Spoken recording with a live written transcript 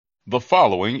The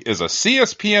following is a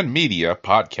CSPN Media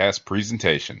podcast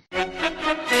presentation.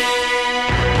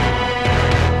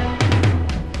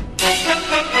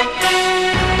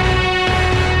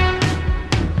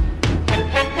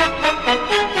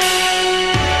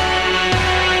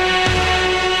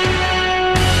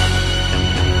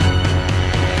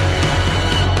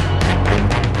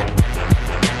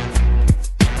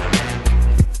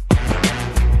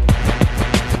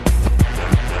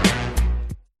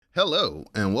 Hello,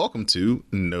 and welcome to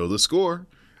Know the Score.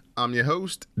 I'm your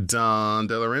host, Don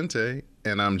Delarente,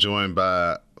 and I'm joined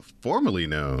by formerly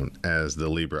known as the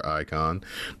Libra Icon,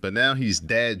 but now he's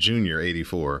Dad Junior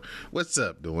 84. What's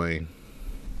up, Dwayne?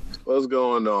 What's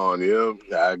going on? Yeah,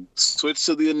 I switched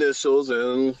to the initials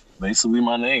and basically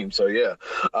my name. So yeah,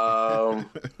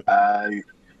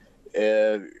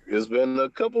 and it's been a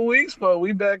couple weeks, but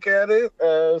we back at it.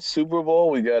 Super Bowl,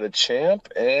 we got a champ,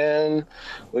 and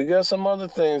we got some other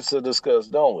things to discuss,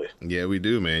 don't we? Yeah, we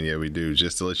do, man. Yeah, we do.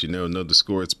 Just to let you know the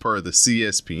score. It's part of the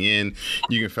CSPN.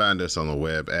 You can find us on the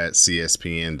web at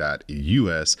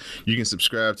cspn.us. You can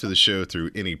subscribe to the show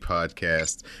through any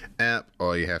podcast app.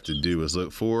 All you have to do is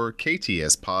look for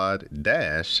KTS Pod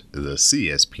the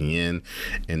CSPN,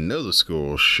 and Know the Score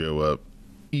will show up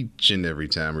each and every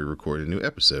time we record a new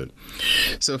episode.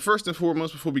 So first and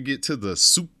foremost, before we get to the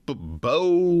Super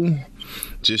Bowl,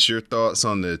 just your thoughts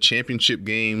on the championship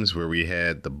games where we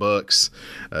had the Bucks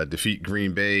defeat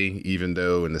Green Bay, even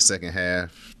though in the second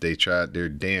half they tried their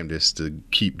damnedest to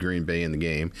keep Green Bay in the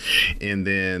game. And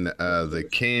then the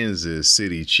Kansas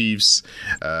City Chiefs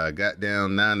got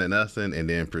down 9-0 and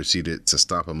then proceeded to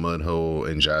stomp a mud hole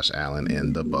in Josh Allen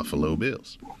and the Buffalo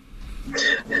Bills.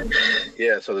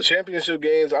 Yeah, so the championship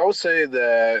games, I would say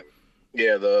that,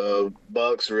 the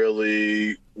Bucks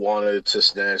really wanted to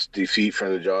snatch defeat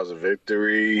from the jaws of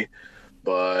victory,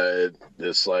 but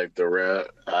it's like the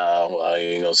rest, I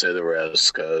ain't gonna say the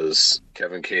rest, because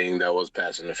Kevin King, that was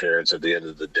pass interference at the end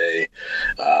of the day.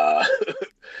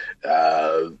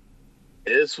 That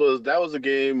was a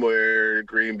game where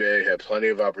Green Bay had plenty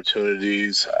of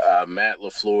opportunities. Matt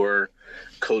LaFleur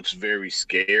coached very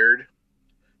scared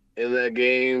in that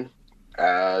game.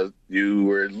 You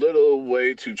were a little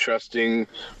way too trusting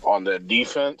on that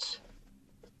defense,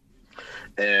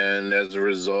 and as a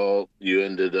result, you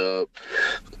ended up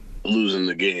losing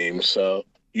the game. So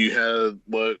you had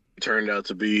what turned out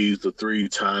to be the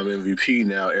three-time MVP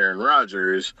now, Aaron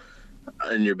Rodgers,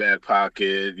 in your back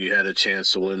pocket. You had a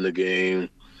chance to win the game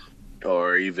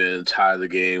or even tie the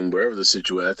game, wherever the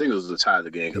situation. I think it was the tie of the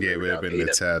game. Yeah, it would have been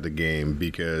the tie of the game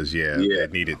because, they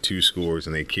needed 2 scores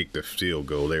and they kicked the field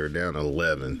goal. They were down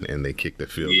 11 and they kicked the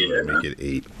field goal to make it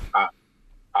 8.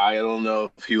 I don't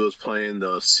know if he was playing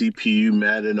the CPU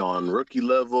Madden on rookie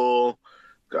level,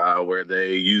 where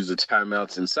they use the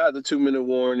timeouts inside the 2-minute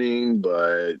warning,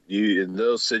 but in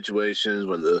those situations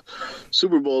when the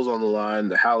Super Bowl's on the line,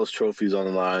 the Hallis Trophy's on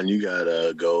the line, you got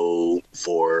to go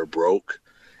for broke.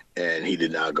 And he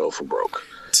did not go for broke.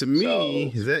 To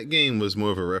me, that game was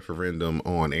more of a referendum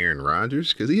on Aaron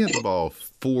Rodgers because he had the ball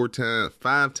 5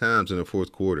 times in the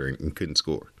fourth quarter and couldn't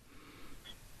score.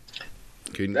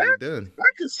 Couldn't get it done.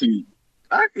 I could see.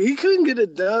 He couldn't get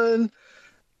it done,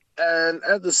 and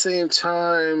at the same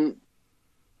time,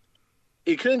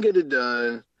 he couldn't get it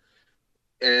done,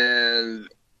 and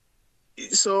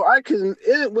so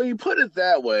when you put it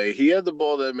that way, he had the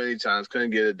ball that many times, couldn't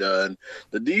get it done.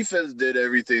 The defense did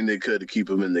everything they could to keep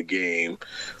him in the game,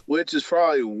 which is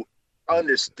probably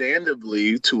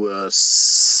understandably to a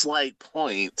slight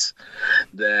point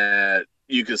that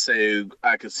you could say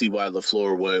I could see why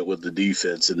LaFleur went with the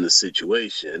defense in this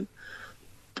situation.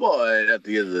 But at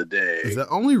the end of the day, the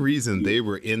only reason they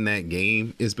were in that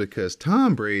game is because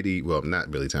Tom Brady, well, not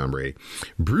really Tom Brady,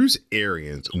 Bruce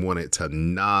Arians wanted to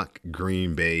knock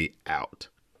Green Bay out.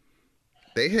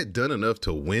 They had done enough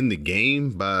to win the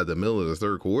game by the middle of the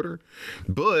third quarter,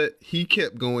 but he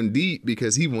kept going deep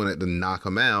because he wanted to knock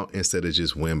them out instead of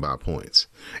just win by points,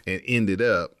 and ended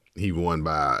up he won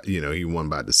by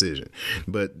decision.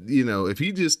 But, if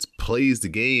he just plays the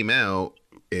game out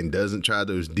and doesn't try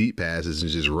those deep passes and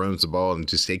just runs the ball and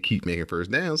just keep making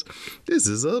first downs, this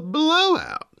is a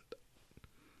blowout.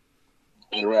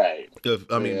 Right.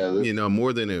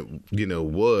 More than it,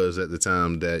 was at the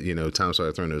time that, Tom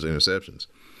started throwing those interceptions.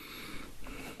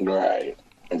 Right.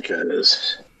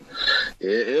 Because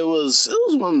it was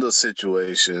one of those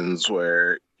situations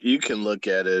where you can look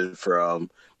at it from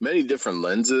many different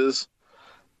lenses,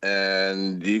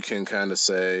 and you can kind of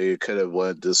say it could have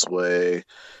went this way,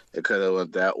 it could have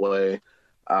went that way.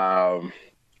 I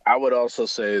would also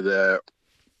say that,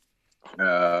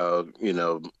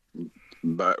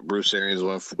 Bruce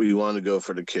Arians we want to go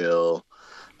for the kill.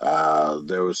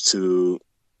 there was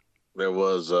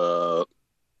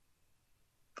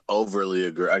overly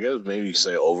I guess maybe you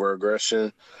say over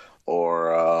aggression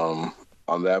or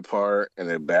on that part, and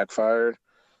it backfired.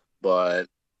 But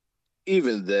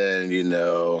even then,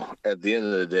 at the end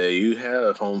of the day, you had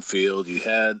a home field. You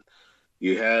had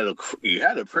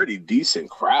a pretty decent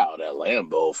crowd at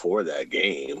Lambeau for that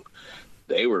game.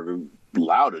 They were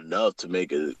loud enough to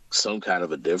make some kind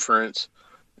of a difference,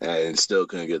 and still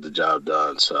couldn't get the job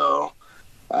done. So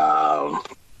um,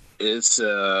 it's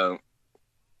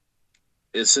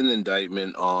it's an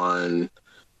indictment on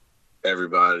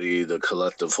everybody, the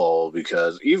collective whole,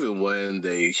 because even when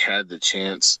they had the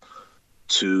chance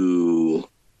to,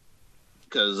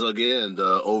 because again,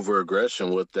 the over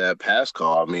aggression with that pass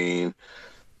call. I mean,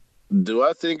 do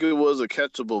I think it was a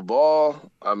catchable ball?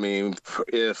 I mean,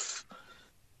 if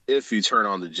you turn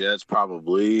on the Jets,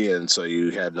 probably, and so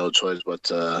you had no choice but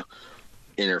to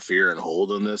interfere and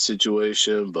hold in this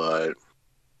situation. But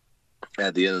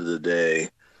at the end of the day,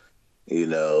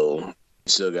 you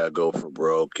still got to go for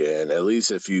broke. And at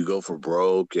least if you go for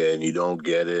broke and you don't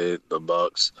get it, the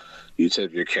Bucks, you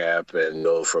tip your cap and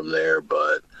go from there.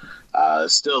 But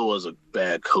it still was a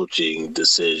bad coaching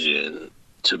decision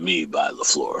to me by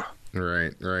LaFleur.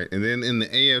 Right. And then in the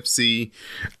AFC,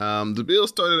 the Bills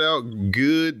started out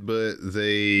good, but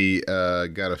they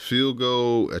got a field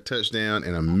goal, a touchdown,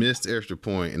 and a missed extra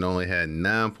point, and only had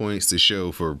 9 points to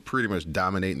show for pretty much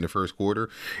dominating the first quarter.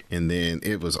 And then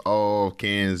it was all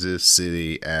Kansas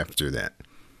City after that.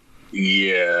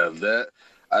 Yeah,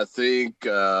 I think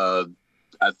the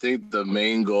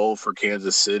main goal for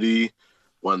Kansas City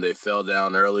when they fell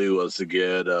down early was to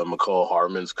get McCall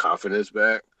Hardman's confidence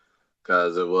back,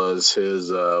 because it was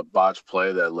his botched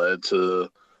play that led to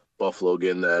Buffalo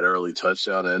getting that early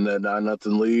touchdown and that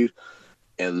 9-0 lead.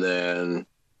 And then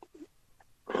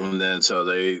so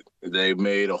they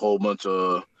made a whole bunch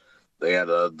of – they had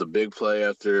the big play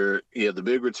after – he had the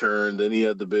big return, then he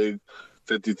had the big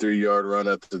 53-yard run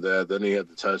after that, then he had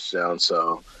the touchdown.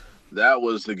 So that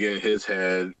was to get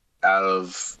out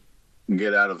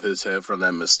of his head from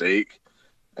that mistake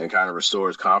and kind of restore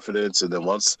his confidence. And then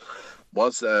once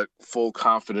that full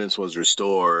confidence was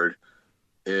restored,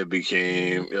 it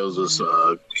was just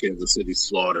a Kansas City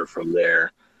slaughter from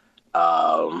there.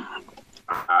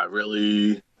 I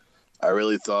really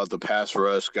thought the pass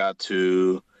rush got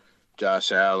to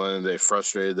Josh Allen. They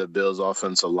frustrated the Bills'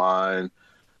 offensive line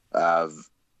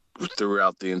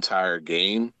throughout the entire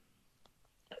game.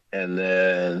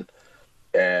 And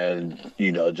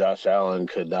Josh Allen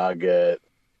could not get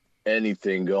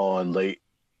anything going late.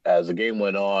 As the game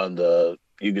went on,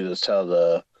 you could just tell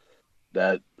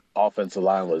that offensive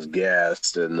line was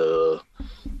gassed, and the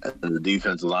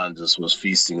defensive line just was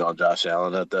feasting on Josh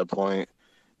Allen at that point.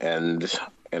 And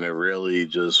it really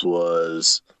just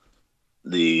was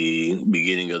the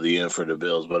beginning of the end for the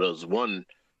Bills. But it was one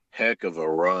heck of a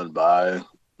run by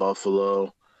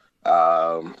Buffalo.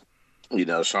 Sean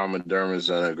McDermott's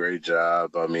done a great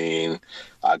job. I mean,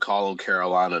 I call them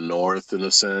Carolina North in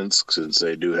a sense, since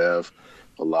they do have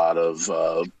a lot of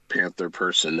Panther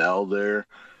personnel there.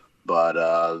 But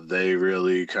they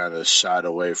really kind of shied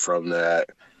away from that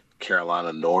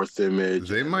Carolina North image.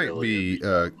 They might be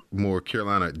more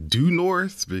Carolina due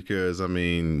north, because, I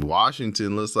mean,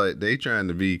 Washington looks like they trying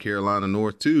to be Carolina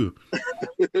North too.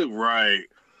 Right,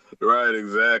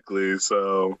 exactly.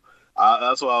 So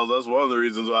that's one of the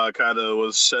reasons why I kind of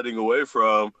was shedding away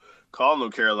from calling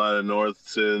them Carolina North,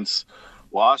 since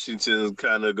Washington is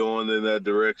kind of going in that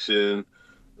direction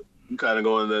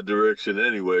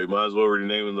anyway. Might as well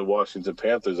rename them the Washington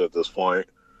Panthers at this point.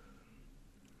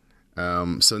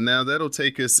 So now that'll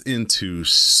take us into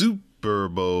Super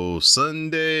Bowl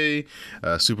Sunday.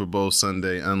 Super Bowl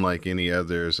Sunday, unlike any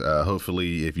others.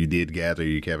 Hopefully, if you did gather,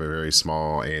 you have a very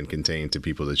small and contained to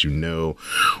people that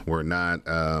were not,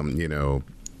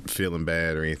 feeling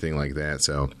bad or anything like that.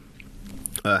 So,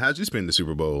 how'd you spend the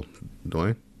Super Bowl,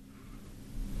 Dwayne?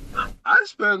 I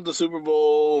spent the Super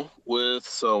Bowl with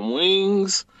some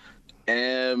wings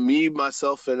and me,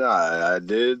 myself, and I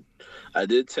did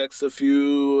text a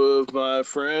few of my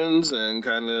friends and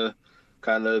kind of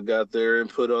got their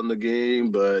input on the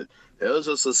game, but it was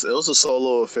a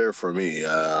solo affair for me.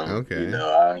 Okay.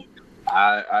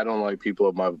 I don't like people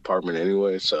in my apartment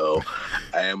anyway,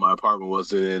 and my apartment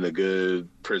wasn't in a good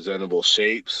presentable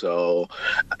shape, so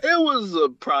it was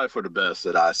probably for the best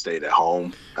that I stayed at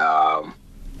home.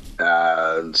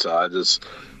 And so I just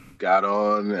got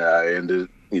on.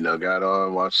 Got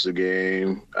on, watched the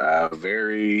game.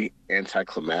 Very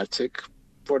anticlimactic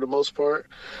for the most part.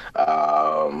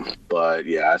 But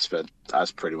yeah, I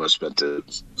pretty much spent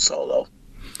it solo.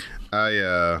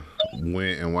 I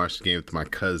went and watched the game with my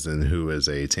cousin, who is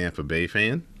a Tampa Bay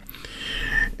fan.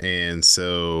 And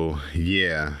so,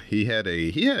 yeah, he had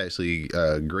actually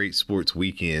a great sports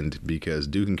weekend because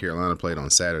Duke and Carolina played on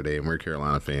Saturday, and we're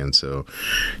Carolina fans. So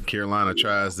Carolina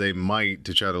tries they might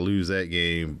to try to lose that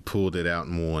game, pulled it out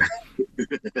and won.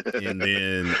 And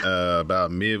then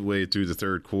about midway through the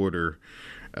third quarter,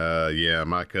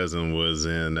 my cousin was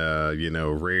in,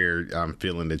 rare, I'm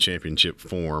feeling the championship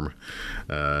form.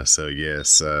 So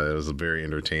yes, it was very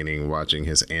entertaining watching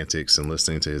his antics and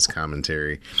listening to his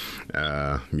commentary.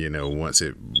 Once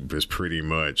it was pretty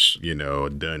much, a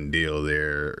done deal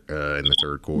there, in the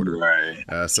third quarter.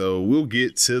 Right. So we'll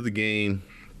get to the game.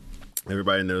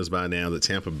 Everybody knows by now that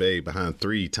Tampa Bay, behind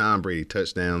 3 Tom Brady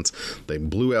touchdowns, they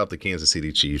blew out the Kansas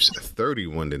City Chiefs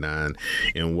 31-9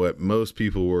 in what most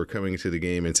people were coming to the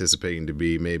game anticipating to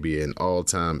be maybe an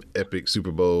all-time epic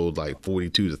Super Bowl, like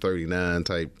 42-39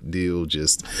 type deal,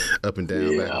 just up and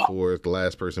down, back and forth. The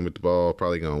last person with the ball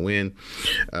probably going to win.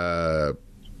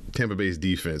 Tampa Bay's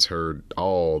defense heard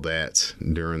all that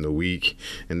during the week,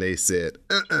 and they said,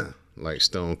 like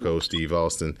Stone Cold Steve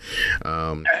Austin.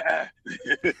 The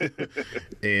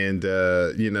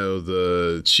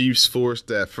Chiefs forced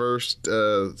that first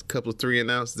couple of 3 and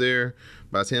outs there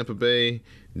by Tampa Bay.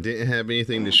 Didn't have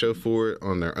anything to show for it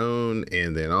on their own,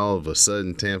 and then all of a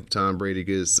sudden Tom Brady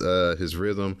gets his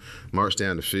rhythm, marched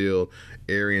down the field.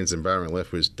 Arians and Byron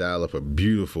Leftwich dial up a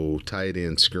beautiful tight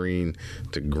end screen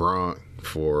to Gronk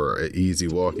for an easy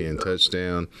walk-in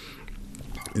touchdown.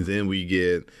 And then we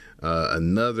get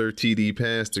another TD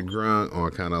pass to Gronk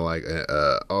on kind of like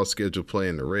a off-schedule play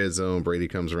in the red zone. Brady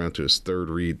comes around to his third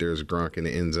read. There's Gronk in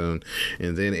the end zone.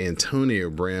 And then Antonio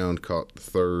Brown caught the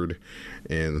third.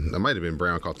 And it might have been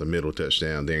Brown caught the middle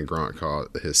touchdown. Then Gronk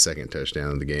caught his second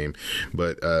touchdown of the game.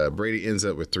 But Brady ends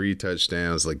up with 3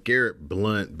 touchdowns. Like Garrett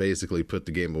Blunt basically put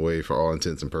the game away for all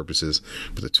intents and purposes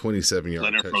with a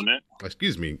 27-yard touchdown.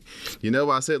 Excuse me. You know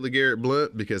why I said LeGarrette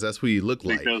Blunt? Because that's who he looked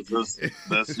like. Because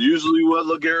that's usually what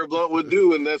LeGarrette Blunt would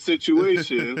do in that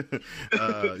situation.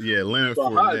 Leonard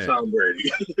Fournette. Tom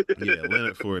Brady.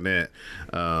 Leonard Fournette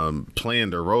playing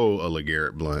the role of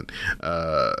LeGarrette Blunt.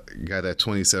 Got that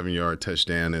 27-yard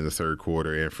touchdown in the third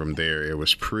quarter, and from there it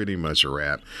was pretty much a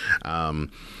wrap.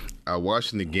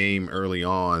 Watching the game early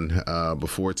on,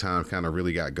 before time kind of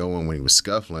really got going when he was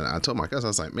scuffling, I told my cousin, I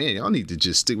was like, man, y'all need to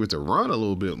just stick with the run a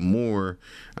little bit more.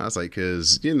 I was like,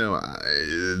 because,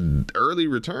 early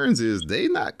returns is they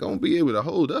not going to be able to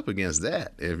hold up against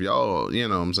that if y'all,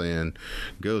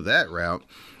 go that route.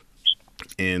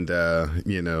 And,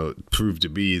 proved to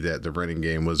be that the running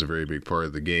game was a very big part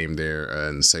of the game there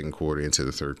in the second quarter into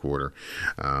the third quarter.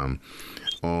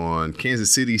 On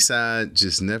Kansas City side,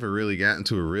 just never really got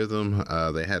into a rhythm.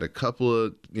 They had a couple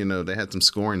of, they had some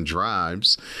scoring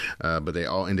drives, but they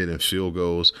all ended in field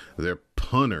goals. Their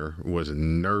punter was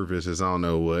nervous as I don't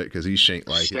know what because he shanked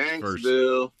like his first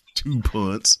 2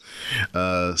 punts.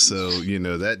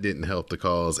 That didn't help the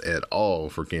cause at all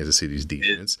for Kansas City's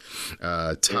defense.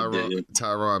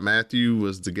 Tyrann Mathieu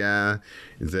was the guy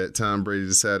that Tom Brady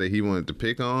decided he wanted to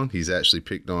pick on. He's actually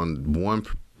picked on one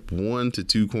to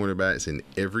 2 cornerbacks in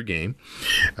every game.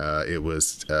 It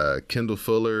was Kendall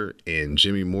Fuller and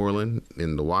Jimmy Moreland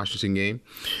in the Washington game.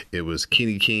 It was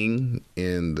Kenny King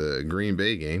in the Green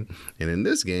Bay game. And in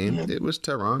this game, it was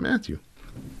Tyrann Mathieu.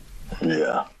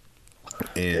 Yeah.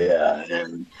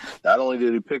 And not only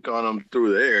did he pick on him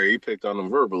through the air, he picked on him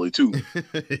verbally too.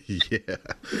 Yeah.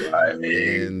 I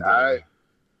mean, go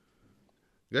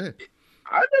ahead.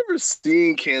 I've never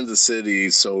seen Kansas City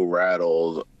so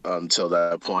rattled until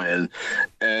that point.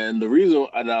 And the reason,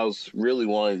 and I was really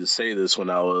wanting to say this when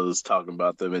I was talking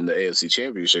about them in the AFC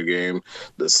Championship game,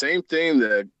 the same thing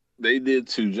that they did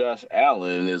to Josh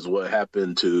Allen is what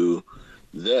happened to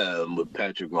them with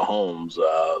Patrick Mahomes.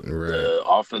 The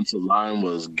offensive line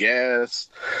was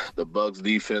gassed. The Bucs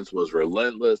defense was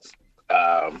relentless.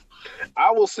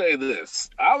 I will say this.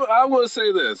 I will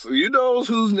say this. You know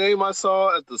whose name I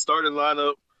saw at the starting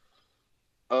lineup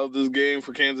of this game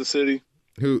for Kansas City?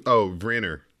 Who? Oh,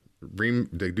 Brenner.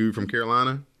 The dude from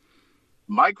Carolina?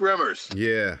 Mike Remmers.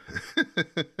 Yeah.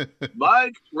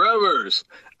 Mike Remmers.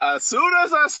 As soon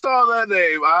as I saw that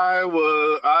name,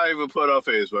 I even put on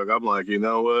Facebook. I'm like, you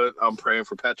know what? I'm praying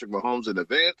for Patrick Mahomes in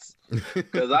advance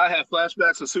because I have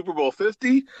flashbacks of Super Bowl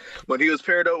 50 when he was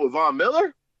paired up with Von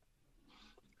Miller,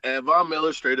 and Von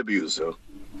Miller straight abused him.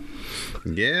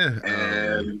 Yeah.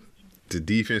 And the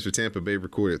defense for Tampa Bay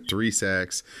recorded 3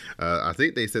 sacks. I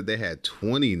think they said they had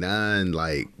 29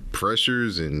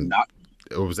 pressures and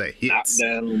or was that hits?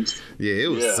 Knockdowns. Yeah, it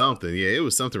was something. Yeah, it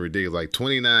was something ridiculous, like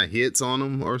 29 hits on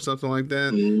him or something like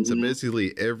that. Mm-hmm. So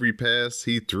basically, every pass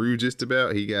he threw, just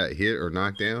about, he got hit or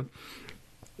knocked down.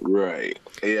 Right.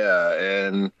 Yeah,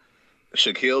 and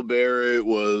Shaquille Barrett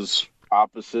was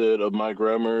opposite of Mike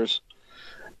Remmers,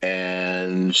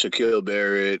 and Shaquille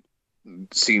Barrett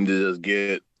seemed to just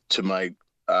get to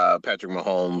Patrick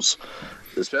Mahomes,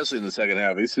 especially in the second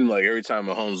half. It seemed like every time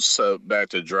Mahomes set back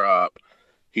to drop,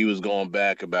 he was going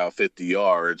back about 50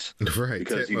 yards. Right,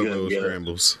 because he Tecmo couldn't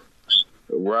scrambles.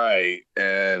 Right,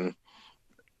 and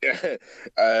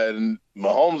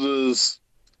Mahomes'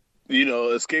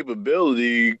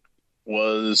 escapability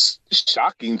was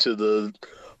shocking to the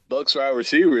Bucs wide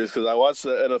receivers, because I watched the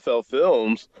NFL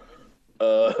films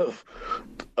of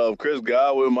Chris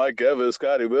Godwin, Mike Evans,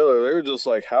 Scotty Miller. They were just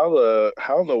like, how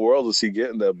in the world is he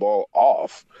getting that ball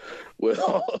off?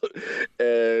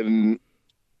 And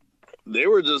they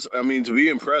were just, to be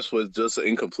impressed with just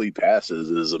incomplete passes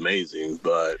is amazing.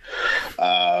 But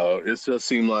it just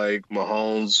seemed like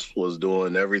Mahomes was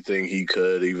doing everything he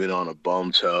could, even on a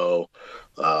bum toe,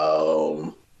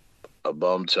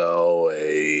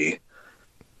 a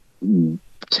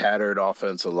tattered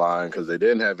offensive line, because they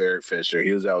didn't have Eric Fisher.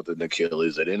 He was out with an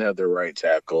Achilles. They didn't have their right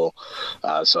tackle.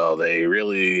 So it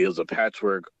was a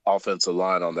patchwork offensive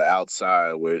line on the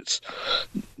outside, which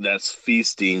that's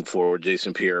feasting for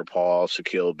Jason Pierre-Paul,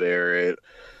 Shaquille Barrett,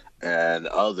 and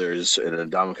others, and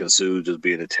Ndamukong Suh just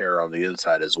being a terror on the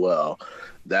inside as well.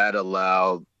 That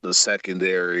allowed the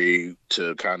secondary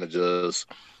to kind of just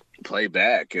play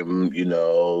back and,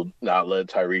 not let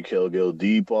Tyreek Hill go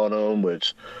deep on them,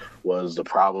 which was the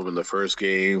problem in the first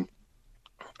game.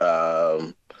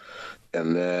 And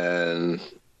then,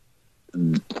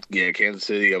 Kansas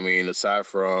City, aside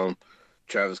from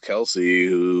Travis Kelce,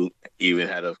 who even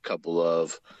had a couple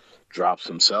of drops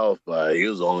himself, but he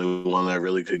was the only one that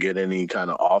really could get any kind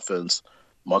of offense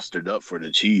mustered up for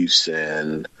the Chiefs.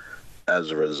 And as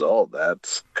a result,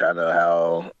 that's kind of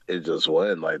how it just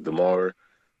went. Like, the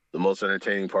most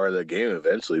entertaining part of the game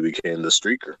eventually became the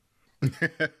streaker.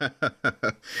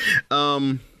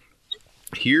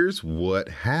 Here's what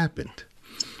happened.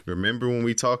 Remember when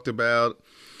we talked about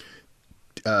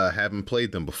having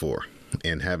played them before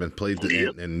and having played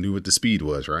and knew what the speed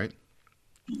was, right?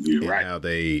 You're right. How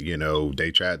they,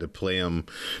 they tried to play them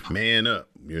man up.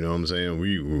 You know what I'm saying?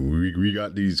 We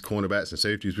got these cornerbacks and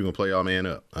safeties. We're gonna play all man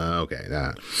up. Okay,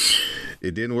 nah,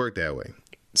 it didn't work that way.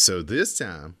 So this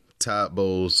time, Todd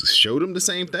Bowles showed them the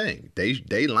same thing.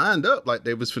 They lined up like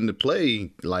they was finna play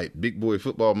like big boy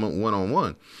football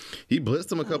 1-on-1. He blitzed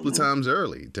them a couple of times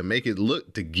early to make it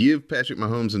look, to give Patrick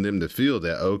Mahomes and them to feel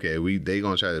that, okay, they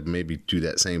gonna try to maybe do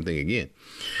that same thing again.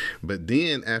 But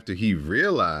then after he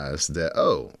realized that,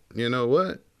 oh, you know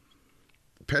what?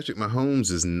 Patrick Mahomes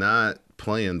is not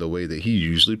playing the way that he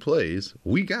usually plays.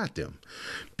 We got them.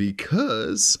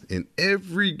 Because in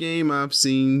every game I've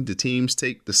seen the teams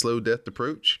take the slow death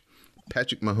approach,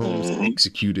 Patrick Mahomes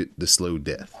executed the slow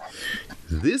death.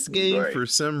 This game, for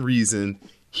some reason,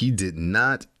 he did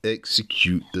not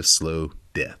execute the slow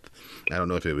death. I don't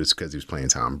know if it was because he was playing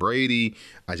Tom Brady.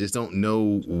 I just don't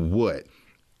know what.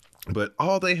 But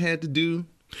all they had to do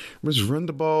was run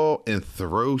the ball and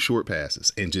throw short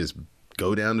passes and just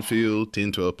go down the field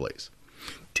 10, 12 plays.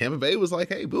 Tampa Bay was like,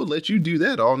 hey, we'll let you do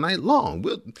that all night long.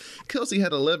 Kelce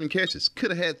had 11 catches.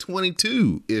 Could have had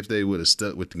 22 if they would have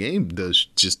stuck with the game.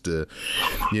 Just the,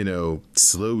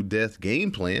 slow death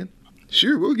game plan.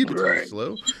 Sure, we'll give it to you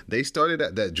slow. They started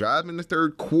at that drive in the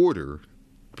third quarter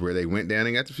where they went down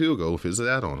and got the field goal, fizzled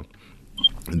out on them.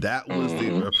 That was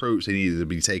the approach they needed to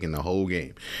be taking the whole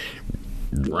game.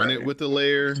 Run it with the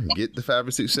layer, get the 5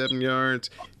 or 6, 7 yards,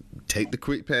 take the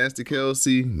quick pass to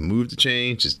Kelce, move the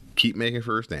chain, just keep making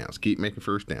first downs, keep making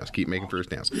first downs.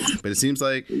 But it seems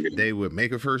like they would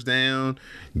make a first down,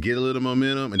 get a little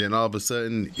momentum, and then all of a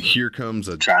sudden, here comes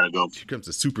a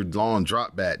super long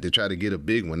drop back to try to get a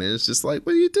big one. And it's just like,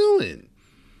 what are you doing?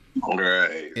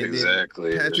 Right, and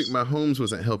exactly. Patrick Mahomes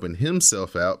wasn't helping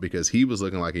himself out because he was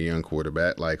looking like a young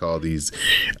quarterback, like all these,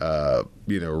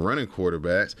 running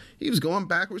quarterbacks. He was going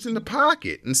backwards in the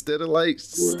pocket instead of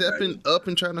stepping up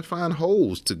and trying to find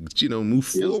holes to, move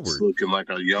forward. He was looking like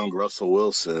a young Russell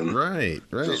Wilson. Right.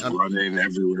 Just running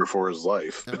everywhere for his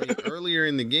life. Earlier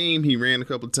in the game, he ran a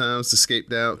couple of times,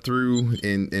 escaped out through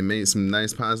and made some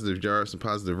nice positive yards, some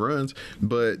positive runs.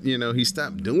 But, he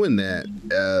stopped doing that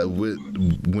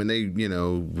when they,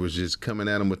 was just coming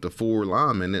at him with the 4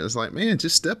 linemen. It was like, man,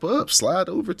 just step up, slide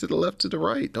over to the left, to the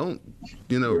right. Don't,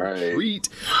 retreat,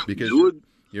 because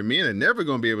your men are never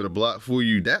going to be able to block for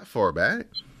you that far back.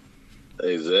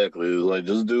 Exactly. Like,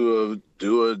 just do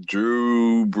do a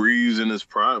Drew Brees in his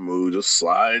prime move. Just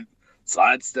slide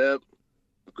step,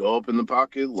 go up in the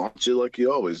pocket, launch it like you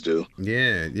always do.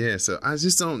 Yeah. So I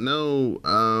just don't know.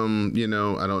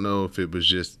 I don't know if it was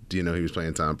just he was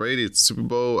playing Tom Brady at the Super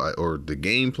Bowl or the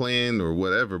game plan or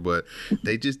whatever, but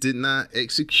they just did not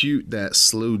execute that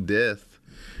slow death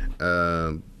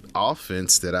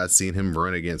offense that I'd seen him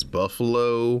run against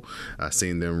Buffalo. I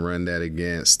seen them run that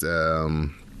against.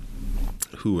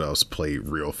 Who else played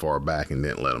real far back and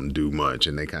didn't let them do much,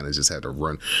 and they kind of just had to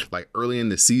run like early in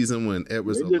the season when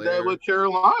Edwards-Helaire did that with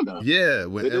Carolina. Yeah,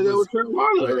 when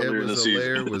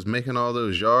Edwards-Helaire was making all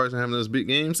those yards and having those big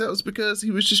games, that was because he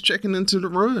was just checking into the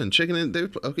run, checking in.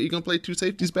 Okay, you're gonna play two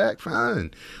safeties back,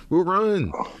 fine, we'll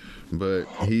run. But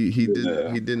he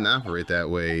didn't operate that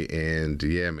way, and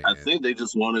yeah, man. I think they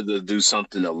just wanted to do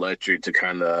something electric to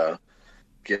kind of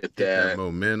get that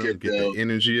momentum, get that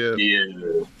energy up.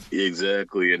 Yeah,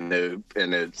 exactly. And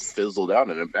it fizzled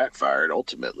out and it backfired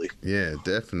ultimately. Yeah,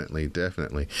 definitely.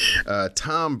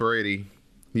 Tom Brady,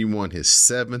 he won his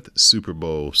 7th Super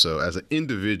Bowl. So as an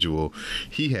individual,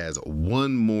 he has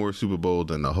one more Super Bowl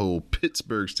than the whole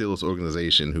Pittsburgh Steelers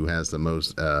organization, who has the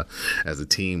most as a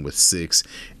team with 6.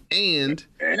 And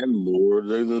more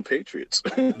than the Patriots.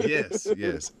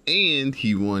 yes. And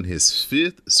he won his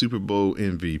 5th Super Bowl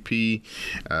MVP.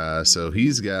 So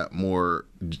he's got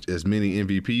as many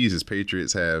MVPs as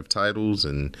Patriots have titles,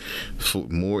 and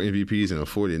more MVPs than the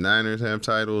 49ers have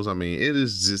titles. I mean, it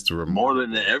is just remarkable. More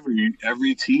than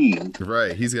every team.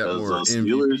 Right. He's got more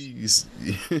MVPs.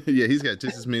 Yeah, he's got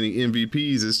just as many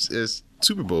MVPs as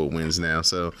Super Bowl wins now.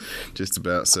 So just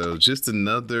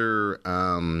another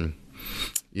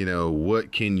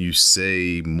what can you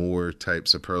say more type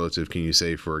superlative can you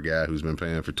say for a guy who's been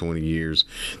playing for 20 years?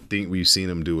 Think we've seen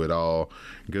him do it all.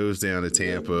 Goes down to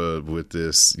Tampa with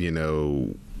this,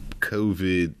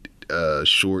 COVID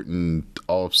shortened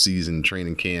off-season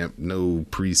training camp, no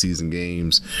preseason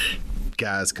games.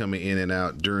 Guys coming in and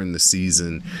out during the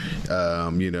season.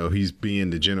 He's being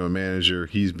the general manager.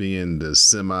 He's being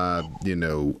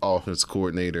the offense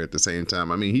coordinator at the same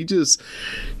time. I mean, he just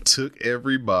took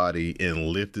everybody and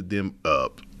lifted them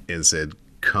up and said,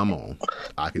 come on,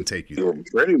 I can take you there.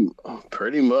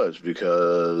 Pretty much,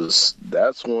 because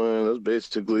that's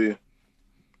basically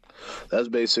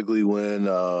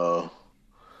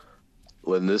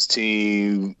when this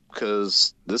team,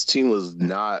 because this team was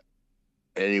not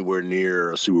anywhere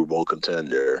near a Super Bowl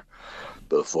contender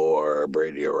before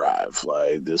Brady arrived.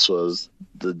 Like, this was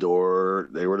they were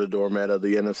the doormat of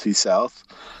the NFC South.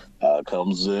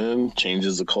 Comes in,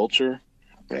 changes the culture,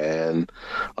 and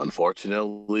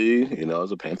unfortunately,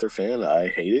 as a Panther fan, I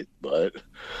hate it, but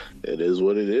it is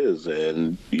what it is.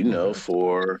 And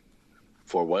for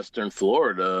Western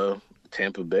Florida,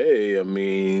 Tampa Bay, I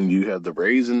mean, you have the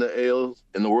Rays in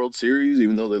the World Series.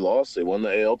 Even though they lost, they won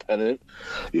the AL pennant.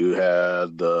 You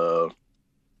had the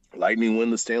Lightning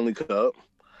win the Stanley Cup,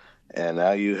 and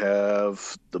now you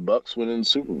have the Bucks winning the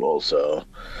Super Bowl. So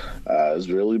it's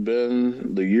really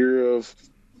been the year of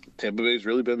Tampa Bay's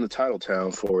really been the title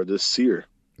town for this year.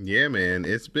 Yeah, man,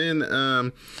 it's been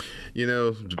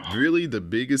really the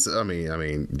biggest. I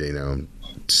mean,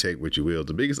 take what you will.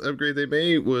 The biggest upgrade they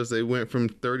made was they went from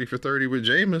 30 for 30 with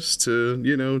Jameis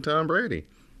to Tom Brady.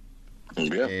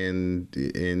 Yeah. And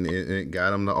it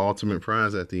got him the ultimate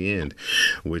prize at the end,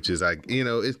 which is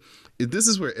this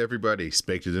is where everybody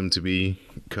expected him to be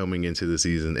coming into the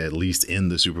season, at least in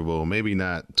the Super Bowl. Maybe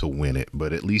not to win it,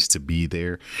 but at least to be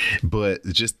there. But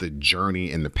just the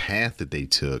journey and the path that they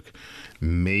took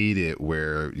made it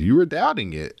where you were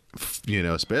doubting it,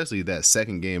 especially that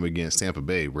second game against Tampa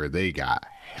Bay where they got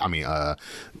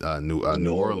New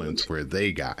Orleans, where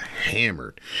they got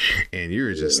hammered, and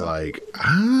you're just like,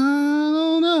 I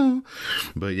don't know.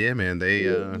 But yeah, man, they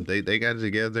got it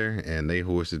together and they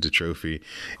hoisted the trophy.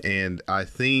 And I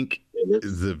think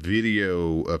the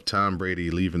video of Tom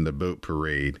Brady leaving the boat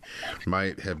parade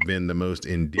might have been the most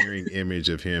endearing image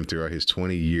of him throughout his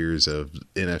 20 years of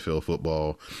NFL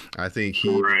football. I think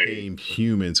he became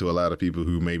human to a lot of people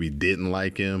who maybe didn't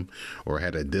like him or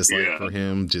had a dislike for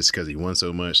him just because he won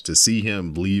so much. To see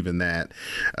him leaving that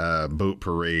boat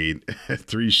parade,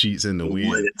 3 sheets in the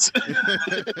wind,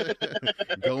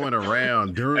 going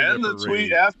around during and the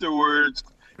tweet afterwards.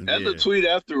 And the tweet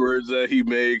afterwards that he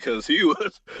made, because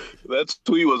that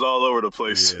tweet was all over the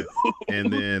place. Yeah.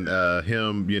 And then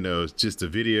him, just the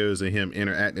videos of him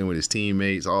interacting with his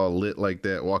teammates, all lit like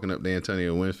that, walking up to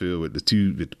Antonio Winfield with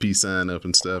the peace sign up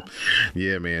and stuff.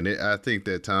 Yeah, man. I think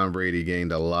that Tom Brady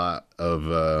gained a lot of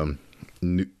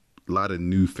new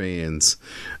fans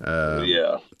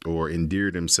or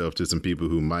endeared himself to some people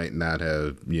who might not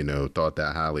have, thought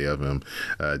that highly of him,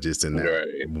 just in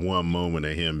that one moment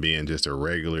of him being just a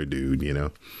regular dude,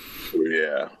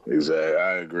 Yeah, exactly.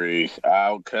 I agree.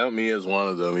 I'll count me as one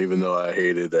of them, even though I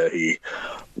hated that he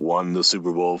won the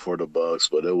Super Bowl for the Bucks.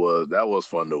 But that was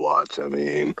fun to watch. I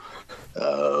mean,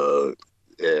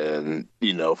 and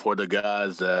for the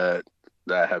guys that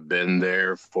have been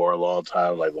there for a long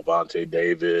time, like Levante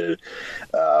David,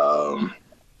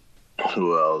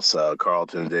 who else?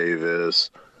 Carlton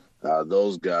Davis.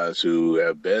 Those guys who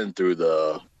have been through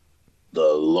the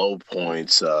low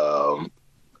points.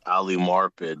 Ali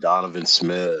Marpet, Donovan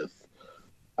Smith,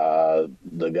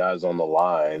 the guys on the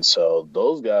line. So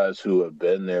those guys who have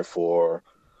been there for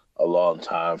a long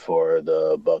time for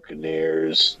the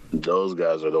Buccaneers, those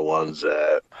guys are the ones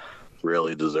that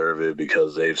really deserve it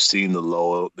because they've seen the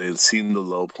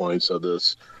low points of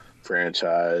this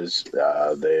franchise.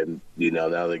 Then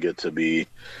now they get to be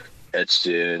etched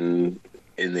in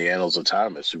the annals of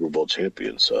time as Super Bowl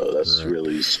champions. So that's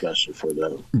really special for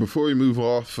them. Before we move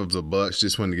off of the Bucs,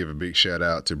 just wanted to give a big shout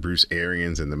out to Bruce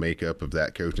Arians and the makeup of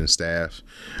that coaching staff.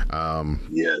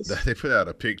 Yes. They put out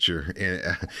a picture and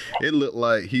it looked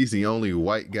like he's the only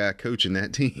white guy coaching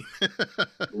that team.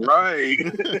 Right.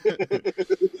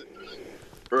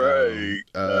 Right.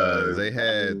 They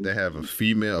have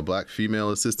a black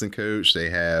female assistant coach. They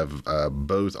have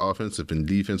both offensive and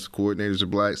defensive coordinators are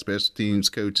black. Special teams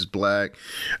coach is black.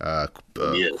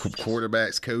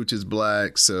 Quarterbacks coach is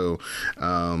black. So,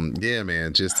 yeah,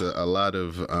 man, just a lot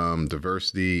of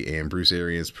diversity, and Bruce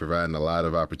Arians providing a lot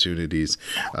of opportunities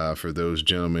for those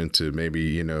gentlemen to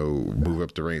maybe move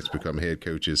up the ranks, become head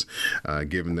coaches,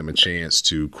 giving them a chance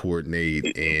to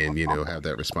coordinate and have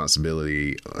that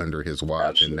responsibility under his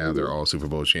watch. Absolutely. And now they're all Super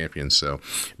Bowl champions. So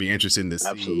be interesting to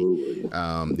see,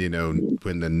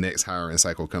 when the next hiring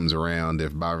cycle comes around,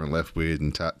 if Byron Leftwich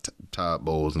and Todd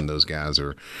Bowles and those guys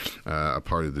are a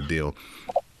part of the deal.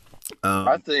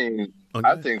 I think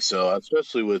so,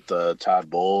 especially with Todd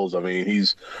Bowles. I mean,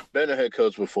 he's been a head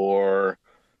coach before.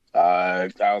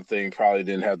 I don't think probably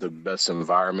didn't have the best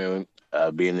environment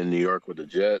being in New York with the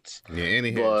Jets. Yeah, and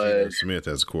he had Geno Smith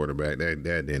as a quarterback. That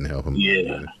didn't help him.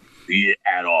 Yeah,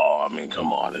 at all. I mean,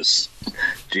 come on.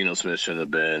 Geno Smith shouldn't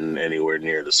have been anywhere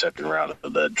near the second round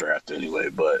of that draft anyway,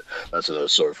 but that's another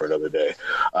story for another day.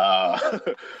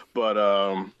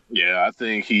 Yeah, I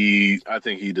think he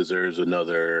deserves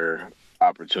another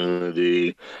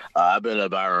opportunity. I've been a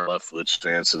Byron Leftwich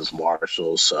fan since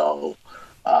Marshall, so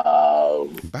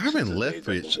Byron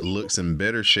Leftwich looks in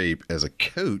better shape as a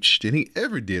coach than he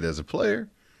ever did as a player.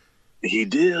 He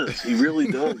did. He really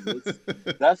does.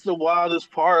 That's the wildest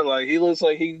part. Like, he looks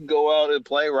like he can go out and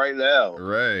play right now.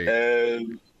 Right.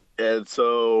 And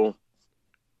so,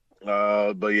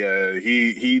 but yeah,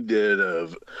 he did a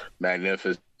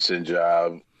magnificent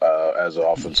job as an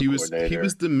offensive coordinator. He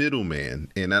was the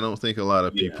middleman, and I don't think a lot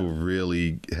of people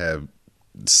really have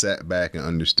sat back and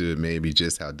understood maybe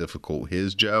just how difficult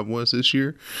his job was this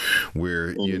year,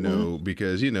 where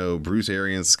because Bruce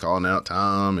Arians is calling out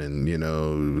Tom, and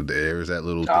there's that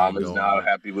little Tom thing is not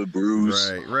happy with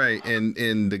Bruce, right,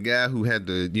 and the guy who had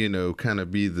to kind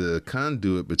of be the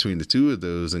conduit between the two of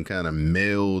those and kind of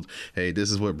meld, hey,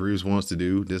 this is what Bruce wants to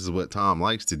do, this is what Tom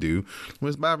likes to do,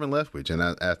 was Byron Leftwich. And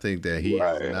I think that he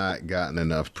has not gotten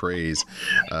enough praise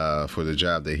for the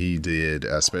job that he did,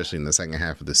 especially in the second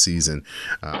half of the season.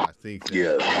 I think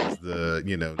that as the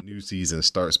new season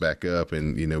starts back up,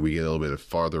 and we get a little bit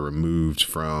farther removed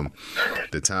from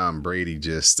the Tom Brady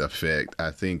just effect,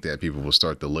 I think that people will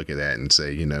start to look at that and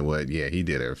say, what, yeah, he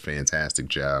did a fantastic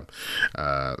job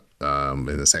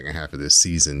in the second half of this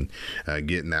season,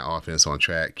 getting that offense on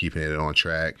track, keeping it on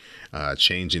track,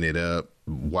 changing it up,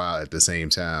 while at the same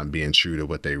time being true to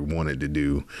what they wanted to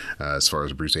do as far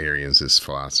as Bruce Arians'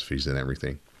 philosophies and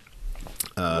everything.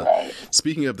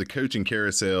 Speaking of the coaching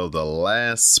carousel, the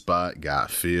last spot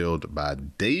got filled by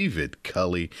David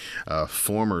Culley,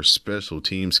 former special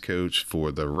teams coach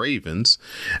for the Ravens.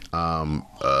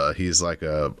 He's like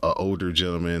a older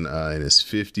gentleman in his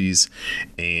 50s,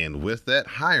 and with that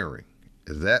hiring,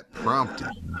 that prompted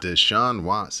Deshaun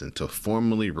Watson to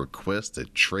formally request a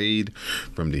trade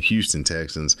from the Houston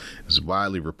Texans. It was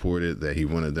widely reported that he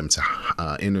wanted them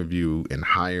to interview and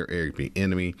hire Eric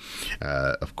Bieniemy.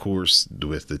 Of course,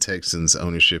 with the Texans'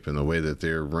 ownership and the way that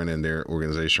they're running their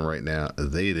organization right now,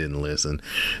 they didn't listen.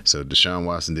 So Deshaun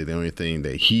Watson did the only thing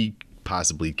that he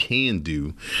possibly can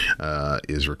do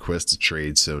is request a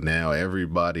trade. So now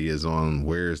everybody is on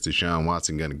where's Deshaun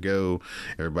Watson going to go.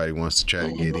 Everybody wants to try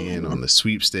to get in on the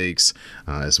sweepstakes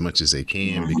as much as they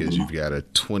can, because you've got a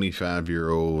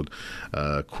 25-year-old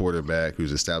quarterback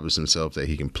who's established himself that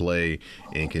he can play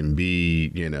and can be,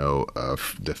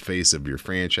 the face of your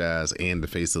franchise and the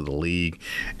face of the league,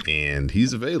 and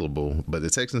he's available. But the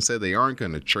Texans said they aren't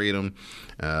going to trade him,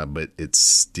 but it's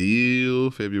still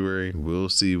February. We'll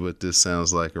see what this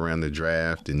sounds like around the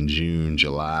draft in June,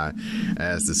 July,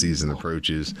 as the season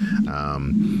approaches.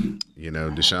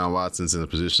 Deshaun Watson's in a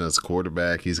position as a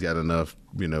quarterback. He's got enough,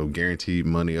 guaranteed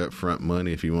money, upfront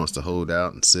money. If he wants to hold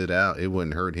out and sit out, it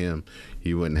wouldn't hurt him.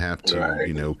 He wouldn't have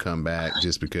to, come back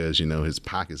just because, his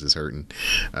pockets is hurting.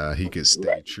 He could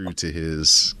stay true to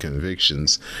his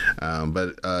convictions.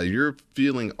 But you're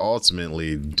feeling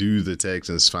ultimately, do the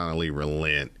Texans finally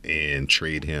relent and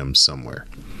trade him somewhere?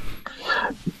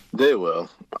 They will.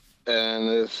 And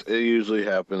it usually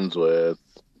happens with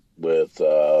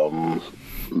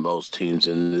most teams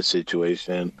in this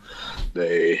situation.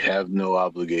 They have no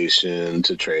obligation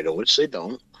to trade him, which they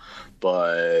don't.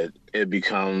 But it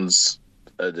becomes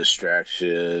a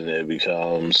distraction. It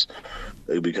becomes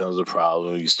a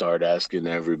problem. You start asking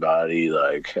everybody,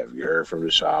 like, have you heard from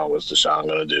Deshaun? What's Deshaun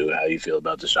going to do? How you feel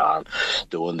about Deshaun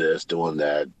doing this, doing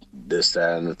that, this,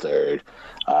 that, and the third?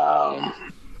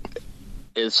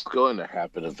 It's going to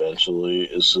happen eventually.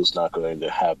 It's just not going to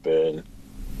happen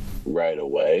right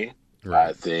away. Right.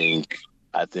 I think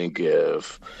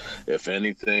if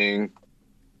anything,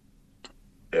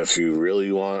 if you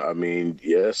really want,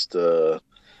 yes, the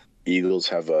Eagles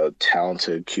have a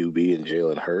talented QB in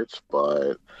Jalen Hurts,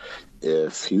 but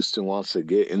if Houston wants to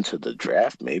get into the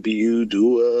draft, maybe you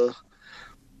do a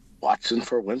Watson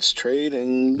for Wentz trade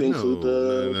and include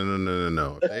the...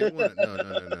 No. They want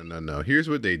no. Here's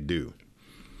what they do.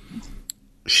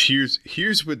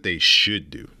 Here's what they should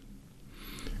do.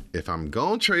 If I'm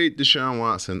going to trade Deshaun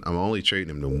Watson, I'm only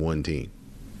trading him to one team.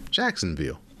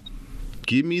 Jacksonville.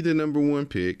 Give me the number one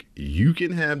pick. You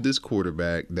can have this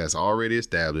quarterback that's already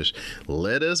established.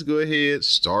 Let us go ahead,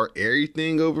 start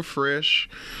everything over fresh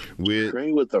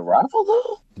with the rival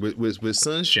though? With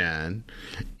sunshine,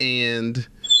 and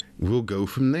we'll go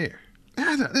from there.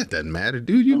 That doesn't matter,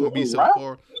 dude. You're gonna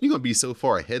be so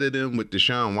far ahead of them with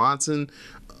Deshaun Watson.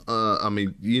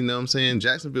 You know what I'm saying?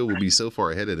 Jacksonville will be so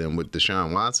far ahead of them with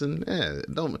Deshaun Watson. Yeah,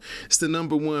 it's the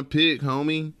number one pick,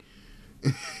 homie.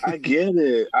 I get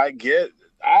it. I get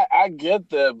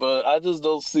that, but I just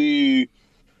don't see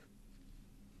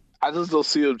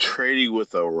him trading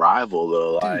with a rival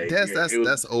though. Like, dude,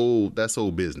 that's old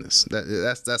business.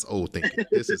 That's old thinking.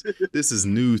 This is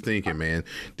new thinking, man.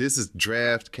 This is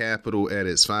draft capital at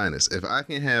its finest. If I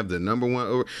can have the number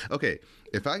one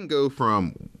if I can go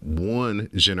from one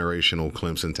generational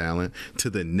Clemson talent to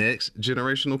the next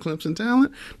generational Clemson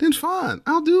talent, then fine,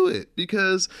 I'll do it,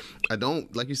 because I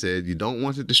don't, like you said, you don't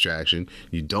want the distraction.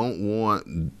 You don't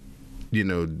want,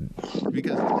 because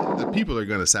the people are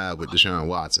going to side with Deshaun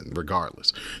Watson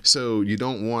regardless. So you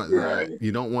don't want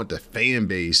the fan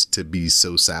base to be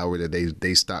so sour that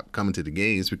they stop coming to the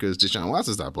games because Deshaun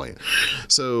Watson stopped playing.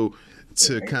 So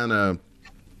to kind of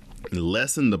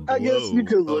lessen the blow. I guess you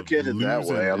could look at it that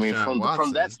way. From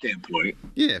that standpoint.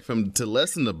 Yeah, to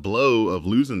lessen the blow of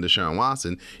losing Deshaun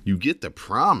Watson, you get the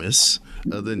promise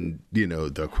of the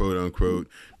quote unquote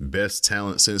best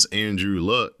talent since Andrew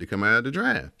Luck to come out of the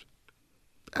draft.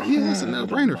 Yeah, it's a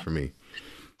no-brainer for me.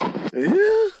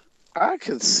 Yeah, I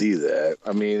can see that.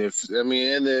 And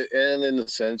in the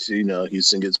sense,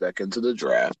 Houston gets back into the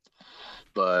draft.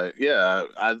 But yeah,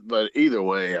 but either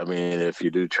way, if you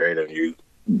do trade him,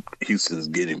 Houston's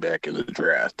getting back in the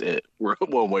draft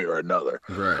one way or another.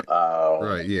 Right.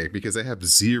 Right. Yeah, because they have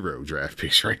 0 draft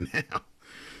picks right now.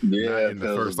 Yeah, not in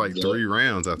the first 3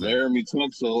 rounds. I think Laramie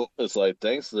Tunsil. It's like,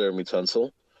 thanks, Laramie Tunsil.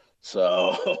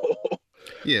 So.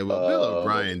 Yeah, well, Bill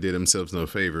O'Brien did themselves no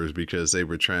favors because they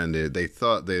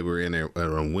thought they were in a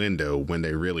window when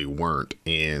they really weren't,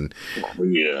 and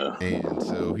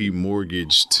so he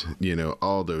mortgaged,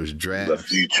 all those drafts, the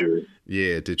future,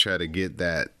 to try to get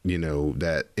that,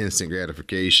 that instant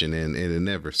gratification, and it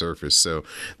never surfaced. So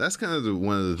that's kind of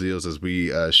one of the deals as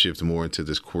we shift more into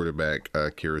this quarterback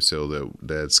carousel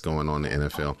that's going on in the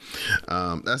NFL.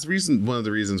 That's one of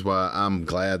the reasons why I'm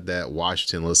glad that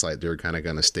Washington looks like they're kind of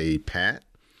going to stay pat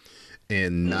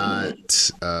and not,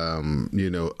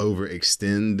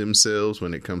 overextend themselves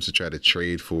when it comes to try to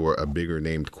trade for a bigger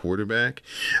named quarterback.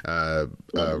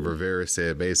 Rivera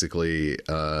said basically,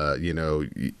 we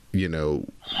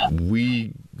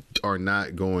are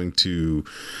not going to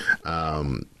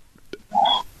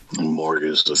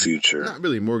Mortgage the future. Not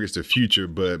really mortgage the future,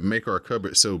 but make our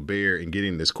cupboard so bare and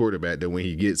getting this quarterback that when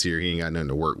he gets here, he ain't got nothing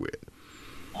to work with.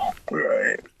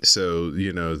 Right. So,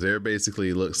 they're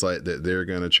basically looks like that they're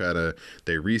going to try to,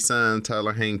 they re-sign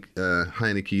Tyler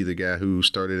Heineke, the guy who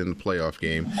started in the playoff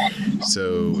game.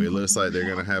 So it looks like they're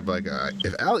going to have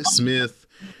if Alex Smith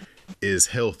is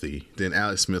healthy, then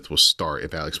Alex Smith will start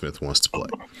if Alex Smith wants to play.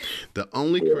 The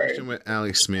only question with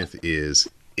Alex Smith is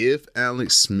if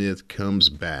Alex Smith comes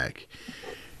back,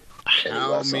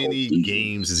 how many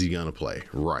games is he going to play?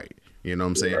 Right. You know what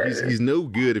I'm saying? Right. He's no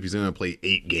good if he's going to play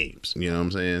 8 games. You know what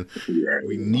I'm saying? Right.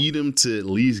 We need him to at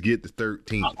least get to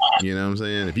 13. You know what I'm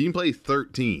saying? If he can play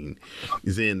 13,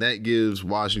 then that gives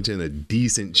Washington a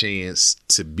decent chance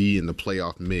to be in the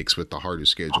playoff mix with the harder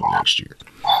schedule next year.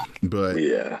 But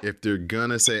if they're going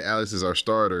to say Alex is our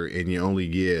starter and you only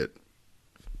get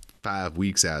 5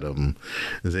 weeks out of them,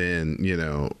 then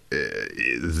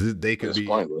they could be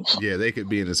pointless. They could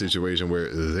be in a situation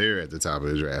where they're at the top of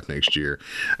the draft next year.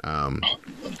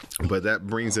 But that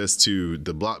brings us to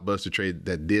the blockbuster trade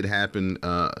that did happen,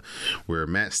 where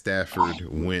Matt Stafford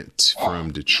went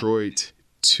from Detroit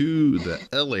to the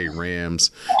LA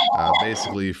Rams,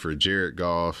 basically for Jared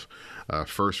Goff,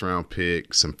 first round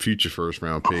pick, some future first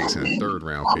round picks, and a third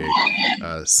round pick.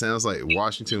 Sounds like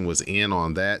Washington was in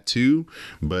on that too,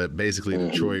 but basically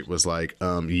Detroit was like,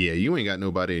 you ain't got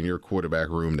nobody in your quarterback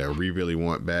room that we really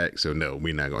want back, so no,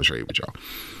 we're not gonna trade with y'all.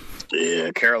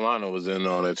 Yeah, Carolina was in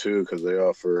on it too because they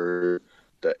offered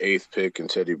the 8th pick in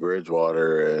Teddy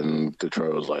Bridgewater, and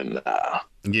Detroit was like, nah.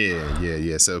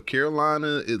 Yeah. So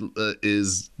Carolina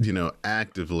is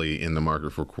actively in the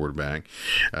market for quarterback.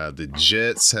 The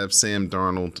Jets have Sam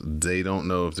Darnold. They don't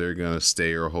know if they're going to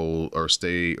stay or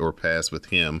pass with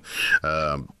him.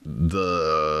 The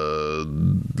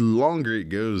longer it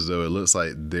goes, though, it looks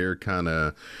like they're kind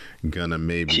of gonna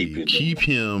maybe keep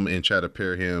him and try to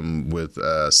pair him with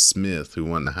Smith, who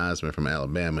won the Heisman from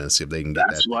Alabama, and see if they can get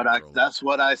That's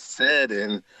what I said,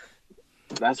 and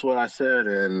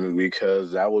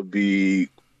because that would be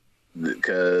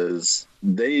because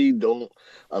they don't,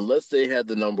 unless they had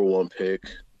the number 1 pick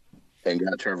and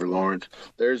got Trevor Lawrence,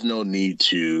 there's no need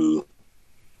to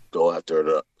go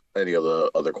after any of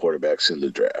the other quarterbacks in the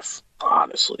draft.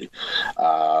 Honestly,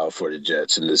 for the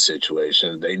Jets in this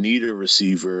situation, they need a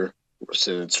receiver.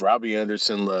 Since Robbie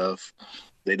Anderson left,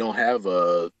 they don't have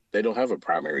a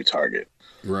primary target.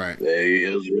 Right.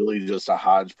 It was really just a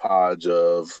hodgepodge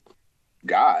of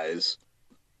guys,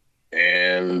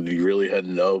 and you really had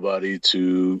nobody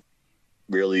to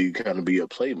really kind of be a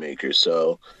playmaker.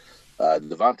 So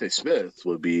Devontae Smith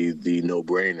would be the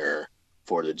no-brainer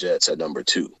for the Jets at number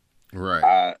 2.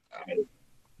 Right.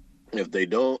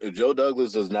 If Joe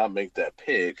Douglas does not make that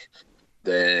pick,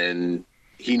 then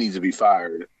he needs to be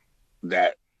fired.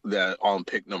 That on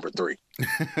pick number 3.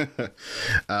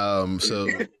 So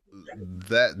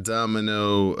that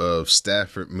domino of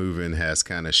Stafford moving has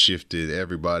kind of shifted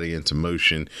everybody into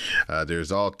motion.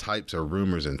 There's all types of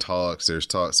rumors and talks. There's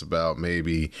talks about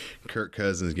maybe Kirk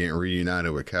Cousins getting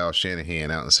reunited with Kyle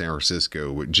Shanahan out in San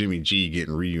Francisco, with Jimmy G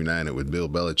getting reunited with Bill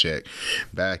Belichick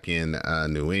back in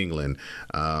New England.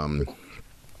 So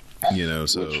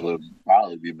which would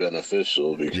probably be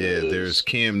beneficial because there's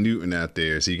Cam Newton out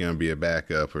there. Is he going to be a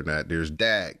backup or not? There's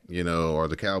Dak. Are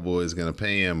the Cowboys going to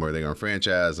pay him, or are they going to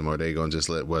franchise him, or are they going to just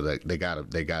they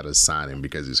gotta sign him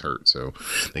because he's hurt, so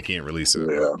they can't release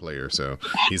a player. So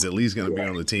he's at least going to be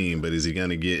on the team, but is he going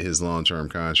to get his long-term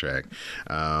contract?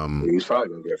 He's probably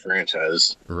going to get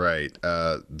franchised. Right.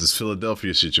 This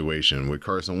Philadelphia situation with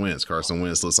Carson Wentz. Carson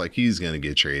Wentz looks like he's going to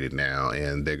get traded now,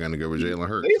 and they're going to go with Jalen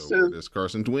Hurts. So where does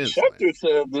Carson Wentz? Schefter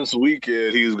said this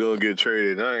weekend he was going to get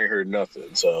traded, and I ain't heard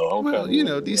nothing. So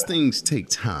these things take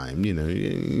time.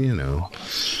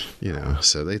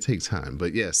 So they take time.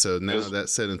 But so now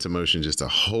that's set into motion just a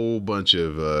whole bunch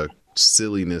of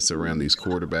silliness around these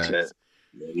quarterbacks.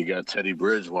 You got Teddy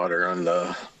Bridgewater on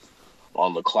the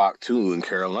clock too in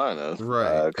Carolina,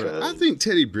 right? I think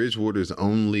Teddy Bridgewater's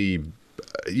only,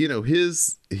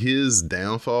 his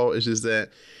downfall is just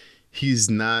that he's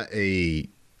not a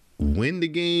win the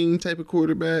game type of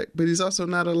quarterback, but he's also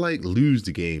not a lose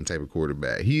the game type of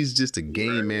quarterback. He's just a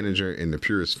game manager in the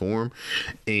purest form.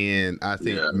 And I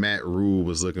think Matt Rule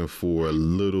was looking for a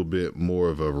little bit more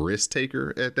of a risk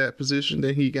taker at that position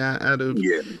than he got out of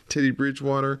Teddy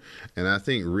Bridgewater. And I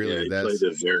think really that's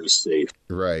played it very safe.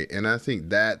 Right. And I think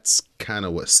that's kind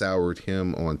of what soured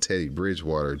him on Teddy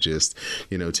Bridgewater. Just,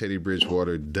 Teddy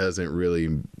Bridgewater doesn't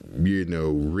really,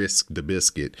 risk the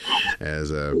biscuit, as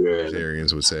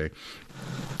vegetarians would say.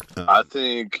 I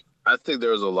think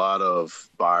there's a lot of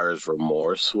buyer's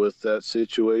remorse with that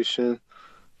situation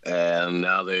And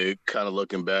now they kind of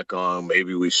looking back on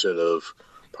maybe we should have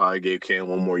probably gave Cam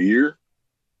one more year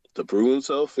to prove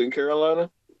himself in Carolina.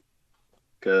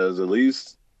 Because at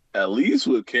least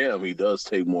with Cam, he does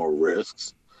take more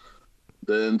risks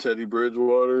than Teddy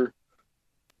Bridgewater.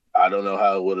 I don't know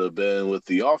how it would have been with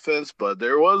the offense, but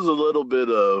there was a little bit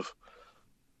of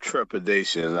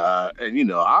trepidation.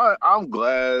 And, I'm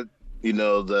glad,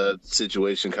 that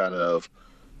situation kind of,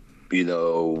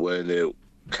 when it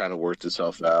kind of worked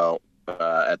itself out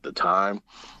at the time.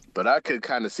 But I could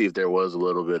kind of see if there was a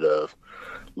little bit of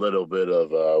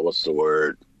what's the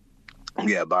word?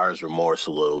 Yeah, buyer's remorse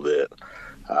a little bit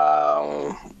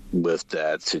with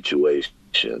that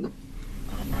situation.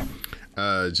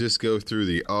 Just go through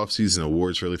the offseason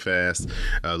awards really fast.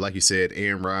 Like you said,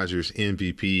 Aaron Rodgers,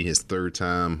 MVP, his third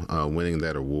time winning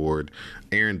that award.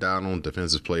 Aaron Donald,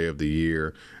 Defensive Player of the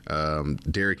Year.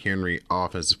 Derrick Henry,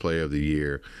 Offensive Player of the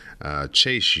Year.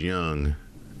 Chase Young,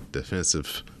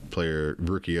 Defensive Player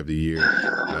Rookie of the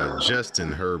Year.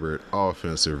 Justin Herbert,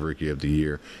 Offensive Rookie of the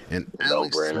Year. And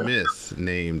Alex Smith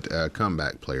named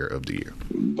Comeback Player of the Year.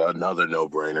 Another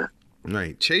no-brainer.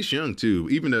 Right, Chase Young too.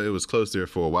 Even though it was close there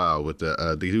for a while with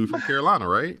the dude from Carolina,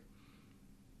 right?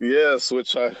 Yes,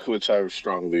 which I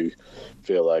strongly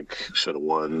feel like should have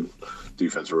won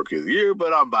Defensive Rookie of the Year,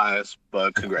 but I'm biased.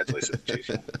 But congratulations, Chase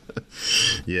Young.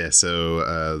 Yeah,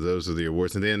 so those are the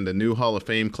awards, and then the new Hall of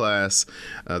Fame class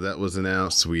that was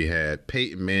announced. We had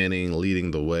Peyton Manning leading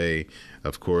the way,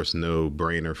 of course, no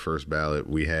brainer, first ballot.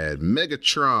 We had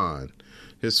Megatron.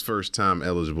 His first time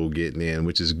eligible getting in,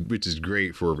 which is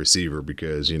great for a receiver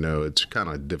because, it's kind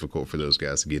of difficult for those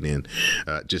guys to get in.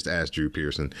 Just ask Drew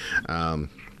Pearson.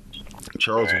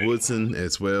 Charles Woodson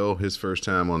as well, his first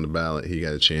time on the ballot. He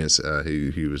got a chance.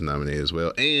 He was nominated as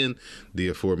well. And the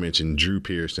aforementioned Drew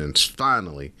Pearson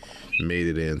finally made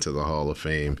it into the Hall of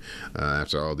Fame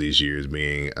after all these years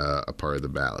being a part of the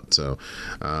ballot. So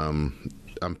I'm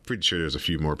pretty sure there's a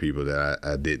few more people that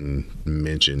I didn't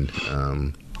mention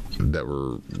that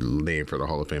were named for the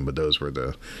Hall of Fame, but those were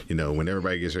the, when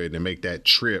everybody gets ready to make that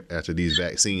trip after these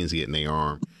vaccines get in their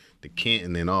arm to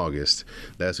Canton in August,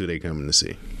 that's who they coming to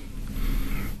see.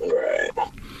 Right.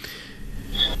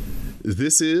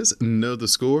 This is Know the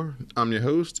Score. I'm your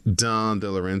host, Don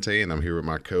Delarente, and I'm here with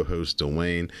my co-host,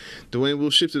 Dwayne. Dwayne,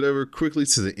 we'll shift it over quickly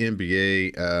to the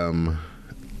NBA.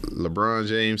 LeBron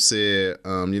James said,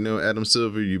 Adam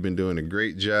Silver, you've been doing a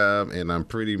great job, and I'm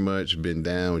pretty much been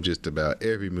down with just about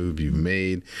every move you've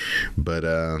made. But,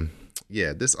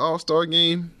 this All-Star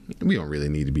game, we don't really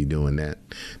need to be doing that.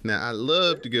 Now, I'd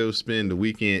love to go spend the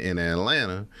weekend in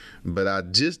Atlanta, but I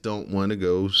just don't want to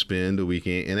go spend the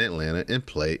weekend in Atlanta and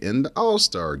play in the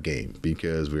All-Star game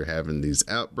because we're having these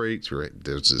outbreaks.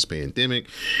 There's this pandemic,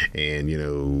 and,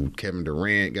 Kevin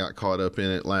Durant got caught up in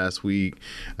it last week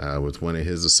with one of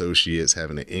his associates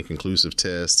having an inconclusive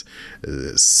test.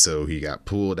 So he got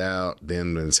pulled out.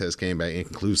 Then when the test came back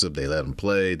inconclusive, they let him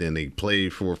play. Then they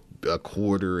played for a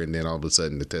quarter, and then all of a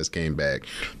sudden the test came back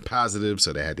positive,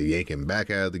 so they had to yank him back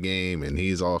out of the game, and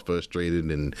he's all frustrated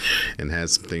and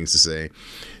has some things to say.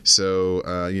 So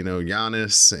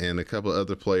Giannis and a couple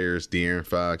other players, De'Aaron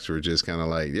Fox, were just kind of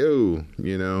like,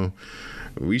 De'Aaron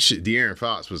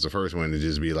Fox was the first one to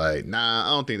just be like, nah,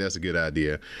 I don't think that's a good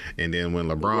idea. And then when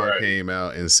LeBron came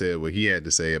out and said what he had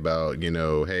to say about,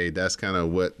 hey, that's kind of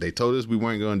what they told us we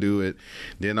weren't going to do it.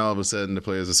 Then all of a sudden the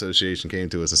Players Association came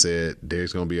to us and said,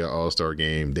 there's going to be an All-Star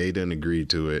game. They didn't agree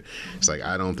to it. It's like,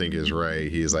 I don't think it's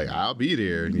right. He's like, I'll be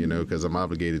there, because I'm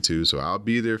obligated to. So I'll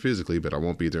be there physically, but I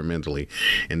won't be there mentally.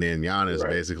 And then Giannis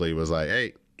basically was like,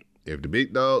 hey, if the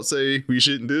big dogs say we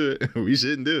shouldn't do it, we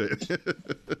shouldn't do it.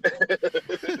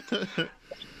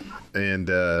 And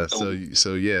so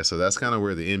that's kind of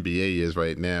where the NBA is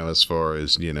right now as far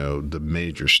as, the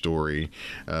major story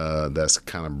that's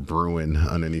kind of brewing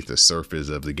underneath the surface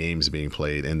of the games being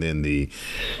played. And then the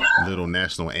little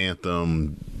national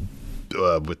anthem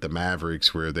with the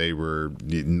Mavericks where they were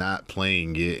not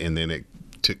playing it, and then it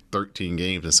took 13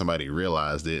 games and somebody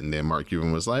realized it, and then Mark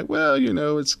Cuban was like, well,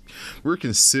 we're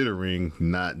considering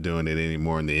not doing it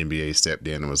anymore, and the NBA stepped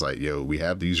in and was like, yo, we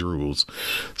have these rules,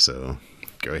 so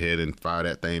go ahead and fire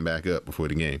that thing back up before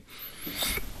the game.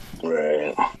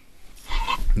 Right.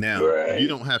 Now, you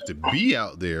don't have to be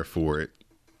out there for it,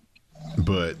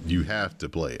 but you have to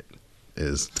play it,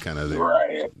 is kind of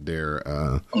their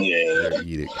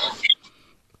edict.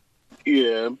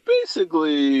 Yeah,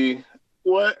 basically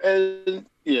what, and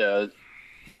yeah,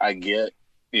 I get,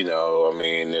 if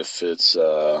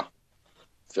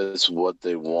it's what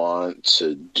they want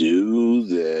to do,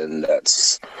 then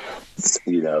that's,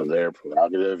 their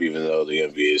prerogative, even though the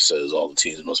NBA says all the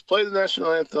teams must play the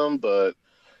national anthem. But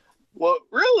What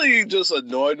really just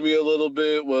annoyed me a little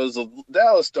bit was the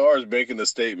Dallas Stars making the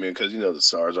statement because the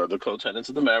Stars are the co-tenants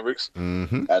of the Mavericks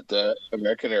Mm-hmm. at the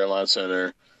American Airlines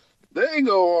Center. They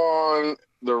go on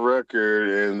the record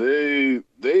and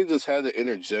they just had to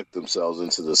interject themselves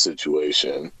into the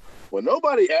situation when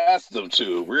nobody asked them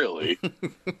to. Really,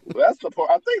 that's the part.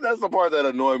 I think that's the part that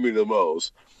annoyed me the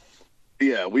most.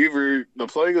 Yeah, the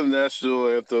playing of the national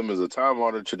anthem is a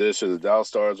time-honored tradition. The Dallas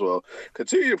Stars will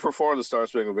continue to perform the Star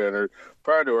Spangled Banner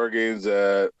prior to our games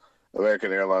at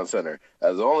American Airlines Center.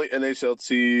 As the only NHL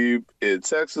team in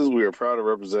Texas, we are proud to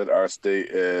represent our state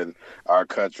and our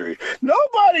country.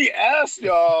 Nobody asked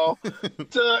y'all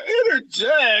to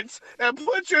interject and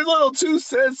put your little 2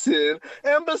 cents in.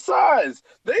 And besides,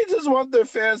 they just want their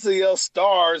fans to yell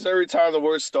 "stars" every time the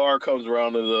word "star" comes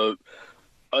around in the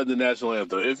national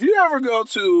anthem. If you ever go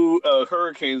to a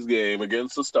Hurricanes game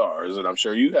against the Stars, and I'm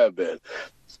sure you have been,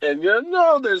 and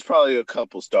there's probably a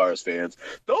couple Stars fans,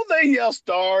 don't they yell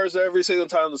 "stars" every single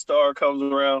time the star comes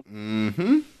around?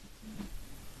 Mm-hmm.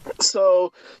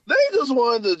 So they just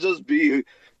wanted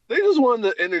they just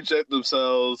wanted to interject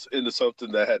themselves into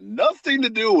something that had nothing to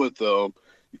do with them.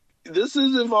 This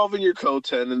is involving your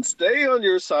co-tenants. Stay on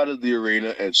your side of the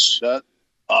arena and shut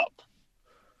up.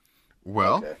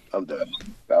 Well, Okay, I'm done.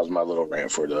 That was my little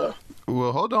rant for the.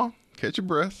 well, hold on. Catch your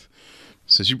breath.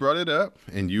 Since you brought it up,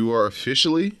 and you are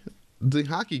officially the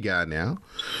hockey guy now.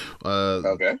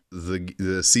 Okay.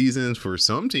 The season for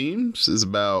some teams is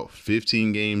about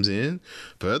 15 games in.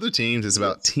 For other teams, it's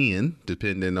about 10,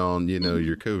 depending on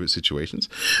your COVID situations.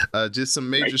 Just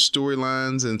some major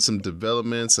storylines and some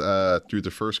developments through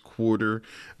the first quarter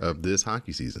of this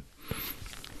hockey season.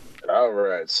 All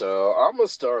right, so I'm gonna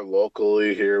start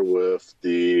locally here with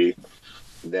the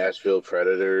Nashville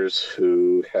Predators,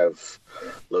 who have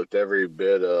looked every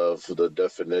bit of the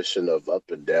definition of up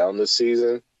and down this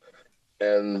season.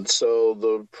 And so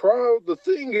the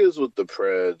thing is with the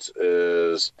Preds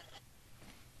is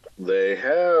they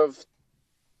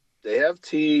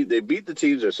beat the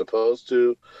teams they're supposed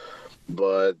to,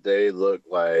 but they look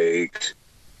like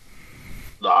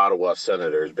the Ottawa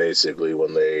Senators basically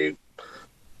when they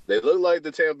look like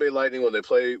the Tampa Bay Lightning when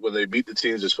they beat the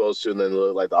teams they're supposed to, and then they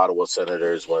look like the Ottawa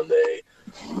Senators when they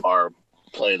are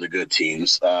playing the good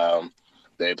teams.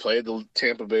 They played the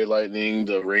Tampa Bay Lightning,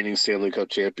 the reigning Stanley Cup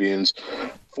champions,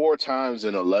 4 times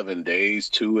in 11 days,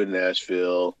 2 in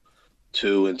Nashville,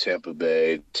 2 in Tampa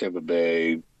Bay. Tampa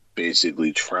Bay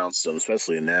basically trounced them,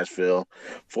 especially in Nashville,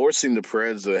 forcing the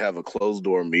Preds to have a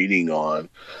closed-door meeting on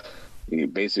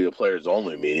basically a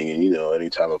players-only meeting. And,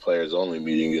 anytime a players-only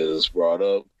meeting is brought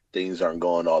up, things aren't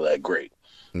going all that great.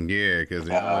 Yeah, because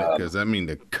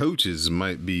the coaches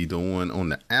might be the one on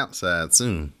the outside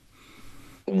soon.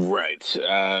 Right.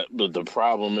 But the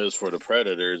problem is for the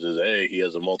Predators is A, he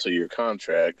has a multi-year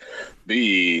contract.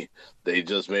 B, they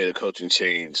just made a coaching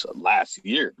change last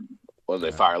year when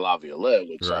they fired Laviolette,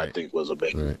 which I think was a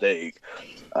big mistake.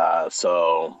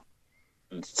 So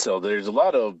there's a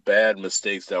lot of bad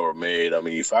mistakes that were made. I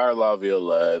mean, you fired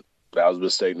Laviolette. That was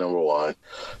mistake number 1.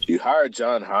 You hired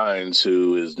John Hines,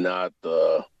 who is not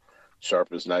the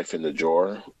sharpest knife in the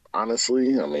drawer,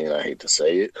 honestly. I mean, I hate to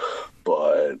say it,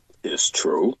 but it's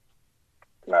true.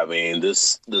 I mean,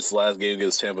 this last game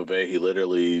against Tampa Bay,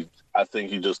 I think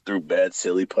he just threw bad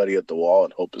silly putty at the wall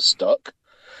and hope it stuck.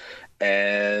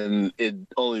 And it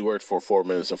only worked for 4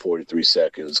 minutes and 43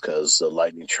 seconds because the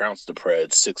Lightning trounced the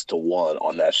Preds 6-1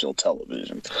 on national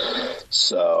television.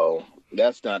 So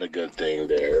that's not a good thing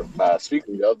there.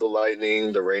 Speaking of the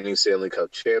Lightning, the reigning Stanley Cup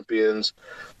champions,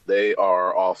 they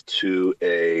are off to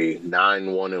a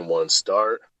 9-1-1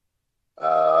 start.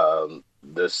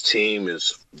 This team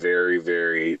is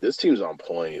this team's on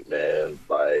point, man.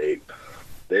 Like,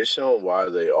 they're showing why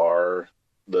they are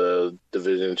the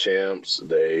division champs.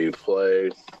 They play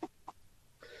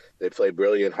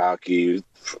brilliant hockey.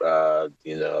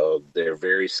 They're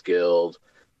very skilled.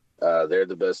 They're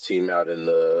the best team out in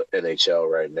the NHL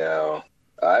right now.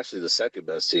 Actually, the second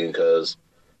best team because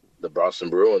the Boston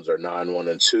Bruins are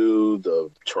 9-1-2. The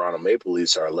Toronto Maple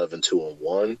Leafs are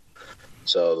 11-2-1.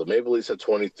 So the Maple Leafs have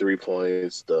 23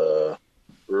 points. The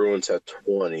Bruins have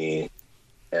 20,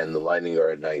 and the Lightning are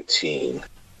at 19.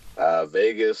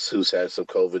 Vegas, who's had some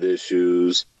COVID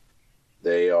issues,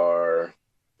 they are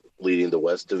leading the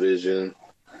West Division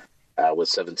with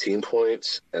 17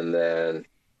 points, and then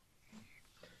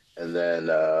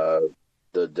the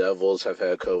Devils have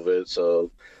had COVID. So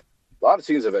a lot of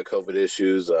teams have had COVID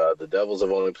issues. The Devils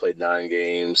have only played 9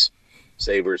 games.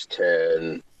 Sabres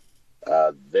 10.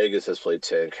 Vegas has played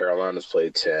 10. Carolina's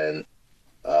played 10.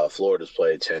 Florida's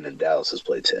played 10, and Dallas has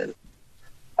played 10.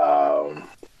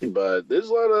 But there's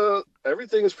a lot of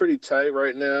everything is pretty tight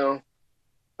right now.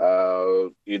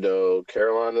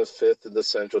 Carolina's fifth in the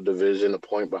Central Division, a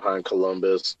point behind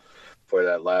Columbus for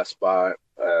that last spot.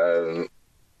 And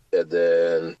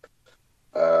then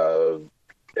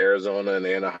Arizona and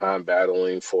Anaheim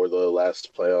battling for the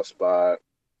last playoff spot.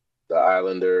 The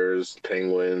Islanders,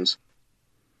 Penguins,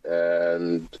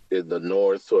 and in the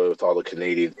North, with all the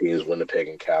Canadian teams, Winnipeg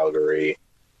and Calgary,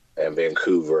 and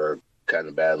Vancouver kind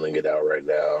of battling it out right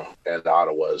now. And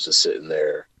Ottawa is just sitting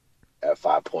there at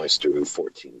 5 points through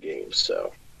 14 games.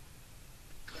 So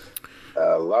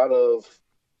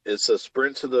it's a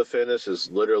sprint to the finish.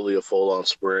 It's literally a full-on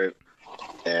sprint.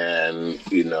 And,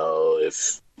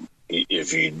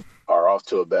 if you are off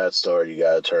to a bad start, you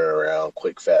got to turn around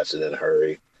quick, fast, and in a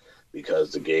hurry,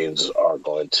 because the games are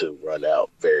going to run out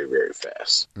very, very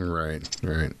fast. Right.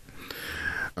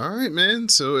 All right, man.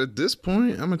 So at this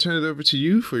point, I'm going to turn it over to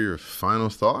you for your final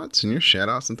thoughts and your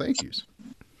shout-outs and thank yous.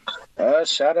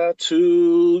 Shout out to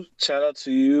you. Shout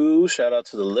out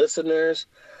to the listeners.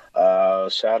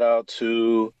 Shout out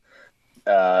to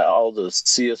all the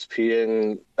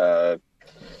CSPN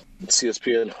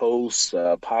hosts,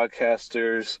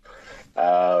 podcasters.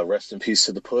 Rest in peace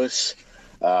to the Push.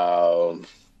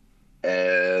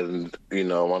 And I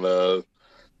want to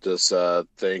just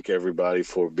thank everybody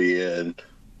for being,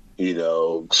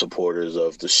 supporters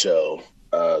of the show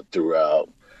throughout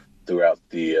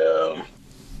the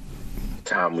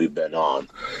time we've been on.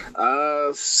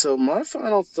 So my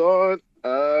final thought,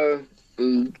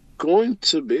 I'm going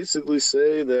to basically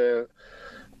say that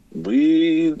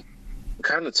we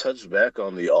kind of touched back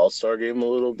on the All-Star game a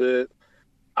little bit.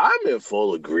 I'm in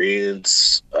full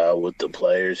agreement with the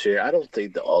players here. I don't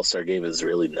think the All-Star game is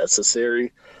really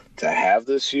necessary to have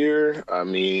this year. I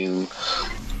mean,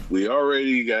 we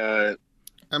already got.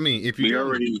 I mean,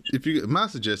 my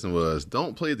suggestion was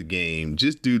don't play the game.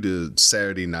 Just do the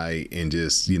Saturday night and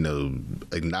just,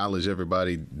 acknowledge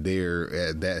everybody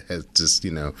there that has just,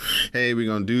 hey, we're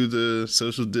going to do the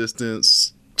social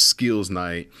distance skills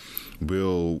night.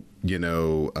 We'll,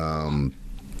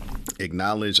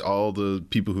 acknowledge all the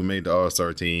people who made the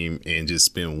All-Star team and just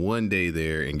spend one day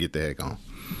there and get the heck on.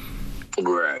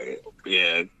 Right.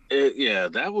 Yeah.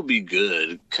 That would be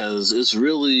good, because it's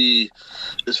really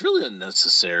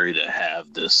unnecessary to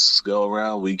have this go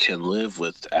around. We can live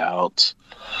without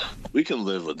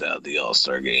the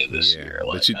All-Star game this year.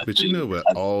 But you know what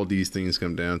all these things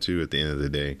come down to at the end of the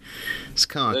day? It's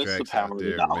contracts out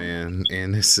there, man,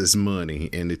 and this is money.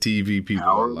 And the TV people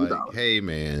are like, hey,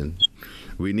 man,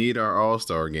 we need our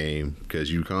All-Star game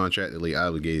because you contractually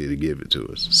obligated to give it to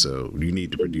us. So you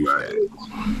need to produce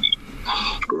that.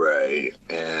 Right.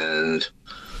 And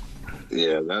I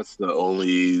think that's the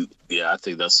only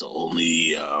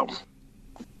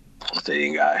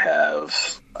thing I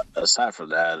have. Aside from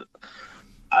that,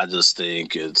 I just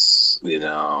think it's, it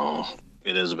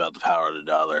is about the power of the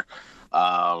dollar.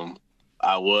 I'll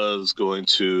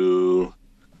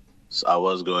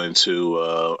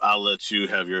let you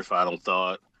have your final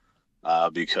thought,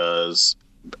 because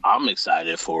I'm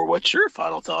excited for what your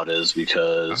final thought is,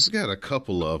 because I've got a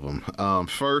couple of them.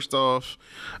 First off,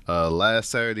 last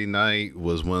Saturday night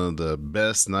was one of the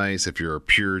best nights if you're a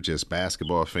pure just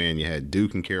basketball fan. You had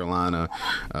Duke and Carolina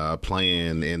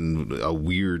playing in a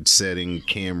weird setting,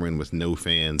 Cameron, with no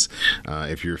fans.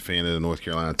 If you're a fan of the North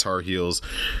Carolina Tar Heels,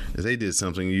 they did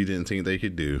something you didn't think they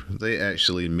could do. They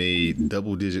actually made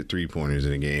double-digit three-pointers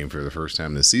in a game for the first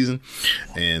time this season,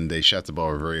 and they shot the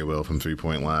ball very well from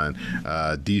three-point line.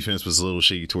 Defense was a little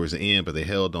shaky towards the end, but they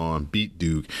held on, beat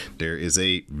Duke. There is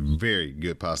a very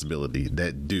good possibility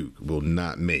that Duke will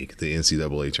not make the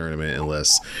NCAA tournament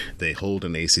unless they hold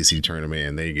an ACC tournament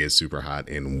and they get super hot,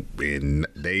 and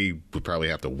they would probably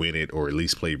have to win it or at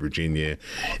least play Virginia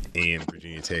and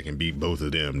Virginia Tech and beat both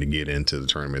of them to get into the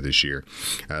tournament this year.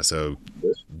 So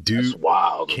Duke,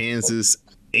 Kansas,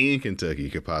 and Kentucky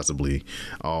could possibly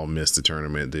all miss the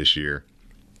tournament this year.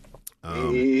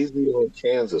 Easy on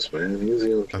Kansas, man.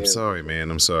 Easy on Kansas. I'm sorry, man.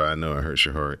 I'm sorry. I know it hurts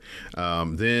your heart.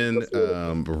 Then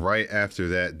right after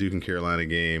that Duke and Carolina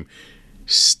game,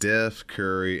 Steph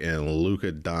Curry and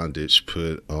Luka Doncic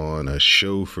put on a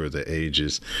show for the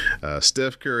ages.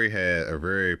 Steph Curry had a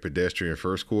very pedestrian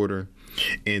first quarter,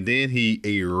 and then he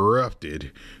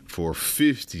erupted for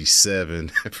 57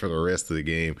 for the rest of the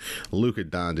game. Luka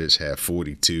Doncic had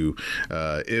 42.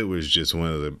 It was just one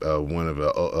of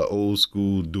the old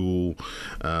school duel.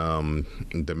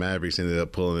 The Mavericks ended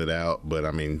up pulling it out, but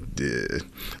I mean,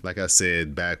 like I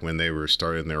said back when they were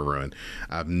starting their run,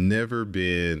 I've never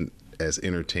been as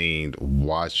entertained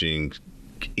watching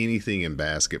anything in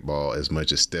basketball as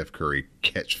much as Steph Curry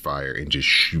catch fire and just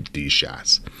shoot these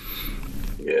shots.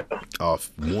 Yeah.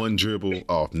 Off one dribble,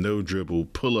 off no dribble,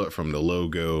 pull up from the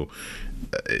logo.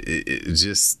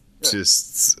 Just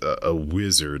a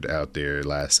wizard out there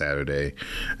last Saturday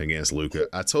against Luka.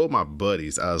 I told my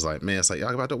buddies, I was like, man, it's like,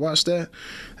 y'all about to watch that?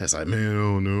 I was like, man, I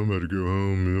don't know. I'm about to go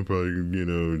home and I'll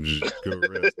probably, just go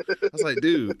rest. I was like,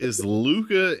 dude, is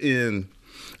Luka in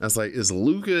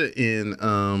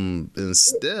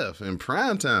Steph in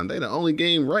prime time? They the only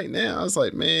game right now. I was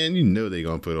like, man, they're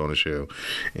gonna put on a show.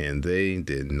 And they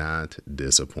did not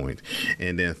disappoint.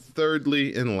 And then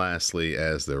thirdly and lastly,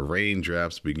 as the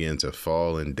raindrops begin to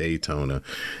fall in Daytona,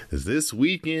 this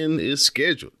weekend is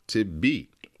scheduled to be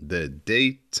the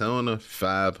Daytona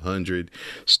 500,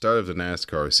 start of the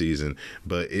NASCAR season.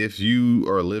 But if you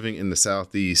are living in the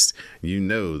Southeast, you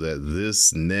know that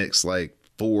this next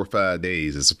 4 or 5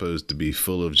 days is supposed to be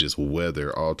full of just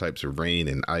weather, all types of rain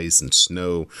and ice and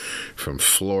snow from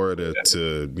Florida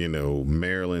to,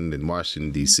 Maryland and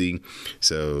Washington, D.C.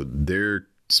 So there's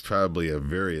probably a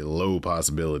very low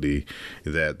possibility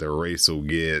that the race will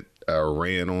get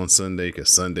ran on Sunday, because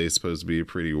Sunday is supposed to be a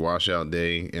pretty washout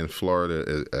day in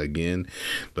Florida again.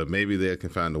 But maybe they can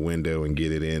find a window and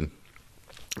get it in.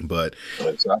 But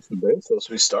it's not for them, supposed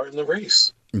to be starting the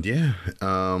race. Yeah.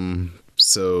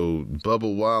 So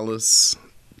Bubba Wallace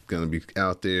going to be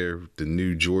out there, the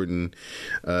new Jordan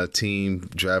team,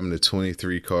 driving the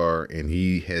 23 car, and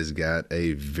he has got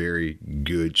a very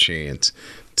good chance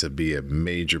to be a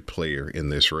major player in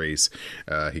this race.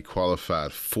 He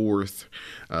qualified fourth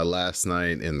last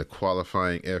night in the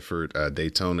qualifying effort.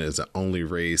 Daytona is the only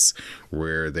race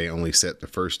where they only set the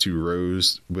first 2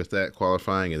 rows with that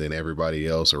qualifying, and then everybody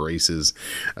else races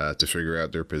to figure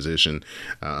out their position.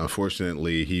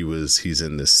 Unfortunately, he's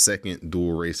in the second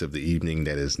dual race of the evening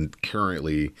that is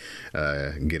currently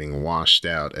getting washed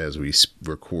out as we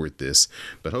record this.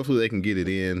 But hopefully they can get it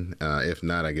in. If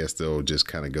not, I guess they'll just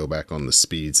kind of go back on the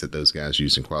speeds that those guys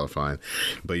used in qualifying.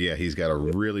 But yeah, he's got a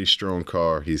really strong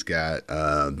car. He's got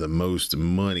the most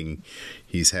money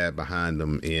he's had behind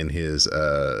him in his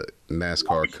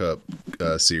NASCAR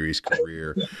Cup Series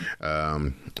career,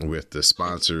 with the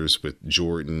sponsors, with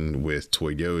Jordan, with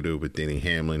Toyota, with Denny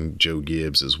Hamlin, Joe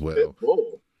Gibbs as well.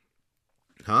 Pitbull.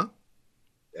 Huh?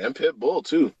 And Pitbull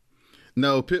too.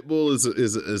 No, Pitbull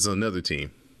is another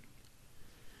team.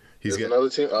 He's got another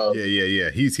team. Oh.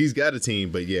 Yeah. He's got a team,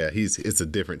 but yeah, it's a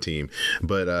different team.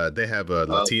 But they have a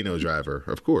Latino driver,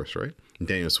 of course, right?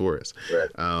 Daniel Suarez.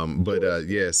 Right.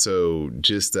 Yeah. So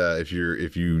just if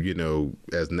you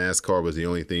as NASCAR was the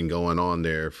only thing going on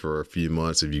there for a few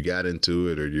months, if you got into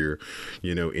it or you're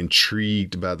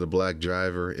intrigued by the black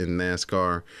driver in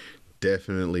NASCAR,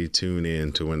 definitely tune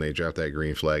in to when they drop that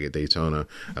green flag at Daytona,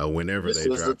 whenever they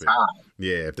drop it.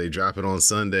 Yeah, if they drop it on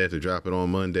Sunday, if they drop it on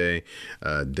Monday,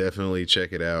 definitely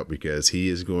check it out, because he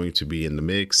is going to be in the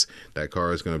mix. That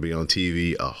car is going to be on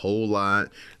TV a whole lot,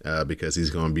 because he's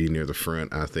going to be near the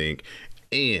front, I think.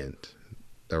 And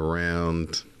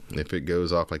around, if it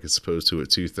goes off like it's supposed to at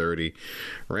 2:30,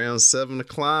 around 7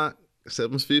 o'clock,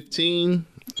 7:15,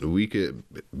 we could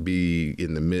be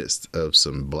in the midst of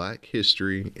some black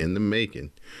history in the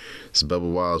making. So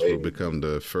Bubba Wallace will become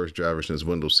the first driver since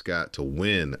Wendell Scott to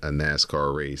win a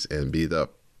NASCAR race and be the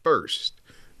first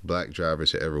black driver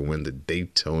to ever win the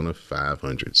Daytona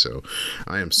 500. So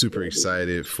I am super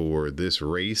excited for this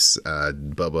race.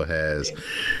 Bubba has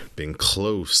been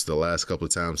close the last couple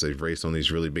of times they've raced on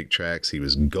these really big tracks. He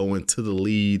was going to the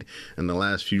lead in the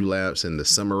last few laps in the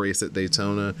summer race at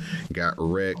Daytona, got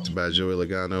wrecked by Joey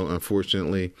Logano,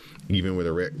 unfortunately, even with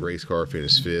a wrecked race car,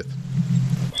 finished 5th.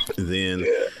 Then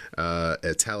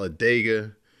at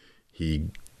Talladega, he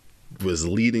was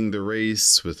leading the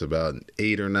race with about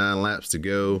 8 or 9 laps to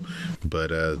go, but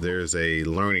there's a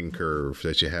learning curve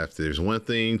that you have to. There's one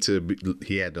thing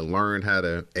he had to learn how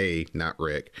to not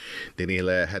wreck. Then he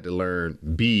had to learn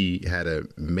B, how to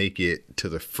make it to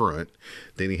the front.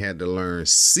 Then he had to learn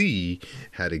C,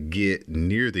 how to get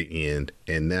near the end.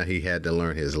 And now he had to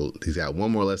learn he's got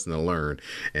one more lesson to learn,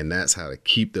 and that's how to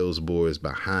keep those boys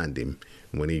behind him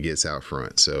when he gets out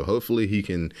front. So hopefully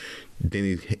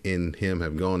Denny and him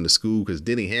have gone to school, because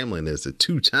Denny Hamlin is a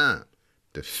 2-time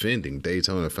defending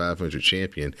Daytona 500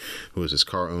 champion who is his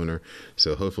car owner.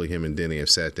 So hopefully him and Denny have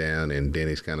sat down, and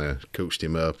Denny's kind of coached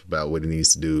him up about what he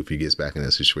needs to do if he gets back in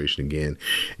that situation again,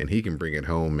 and he can bring it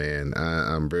home, man.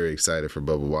 I'm very excited for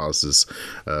Bubba Wallace's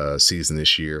season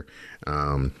this year.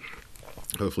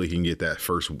 Hopefully he can get that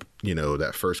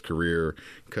first career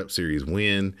Cup Series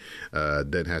win.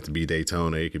 Doesn't have to be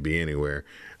Daytona. It could be anywhere.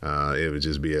 It would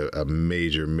just be a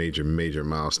major, major, major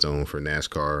milestone for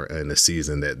NASCAR and the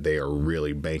season that they are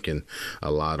really banking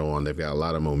a lot on. They've got a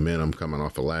lot of momentum coming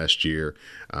off of last year.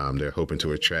 They're hoping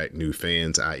to attract new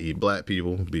fans, i.e. black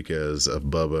people, because of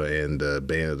Bubba and the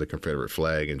ban of the Confederate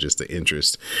flag and just the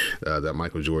interest that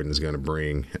Michael Jordan is going to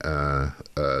bring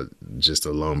just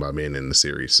alone by being in the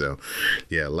series. So,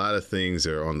 yeah, a lot of things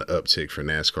are on the uptick for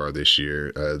NASCAR this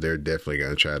year. They're definitely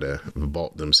going to try to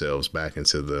vault themselves back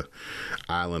into the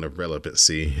island of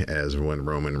relevancy, as one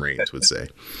Roman Reigns would say.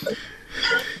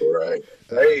 Right.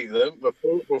 Hey,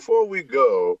 before we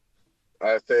go,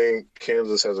 I think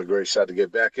Kansas has a great shot to get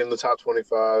back in the top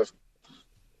 25.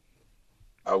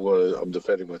 I'm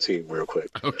defending my team real quick.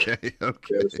 Okay. They have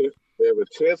a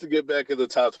chance to get back in the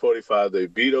top 25. They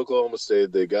beat Oklahoma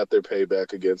State. They got their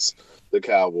payback against the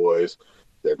Cowboys.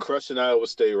 They're crushing Iowa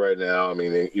State right now. I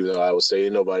mean, even though Iowa State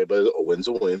ain't nobody, but a win's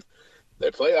a win. They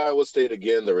play Iowa State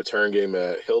again, the return game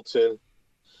at Hilton,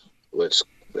 which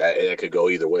that could go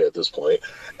either way at this point.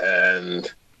 And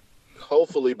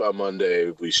hopefully by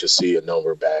Monday, we should see a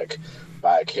number back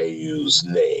by KU's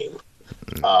name.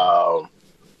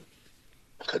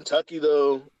 Kentucky,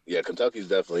 though, yeah, Kentucky's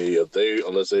definitely,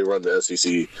 unless they run the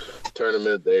SEC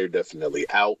tournament, they're definitely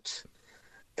out.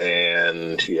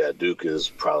 And, yeah, Duke is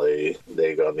probably,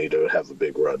 they're going to need to have a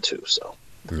big run, too. So,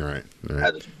 Right.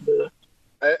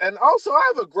 And also, I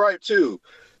have a gripe, too.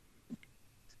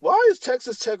 Why is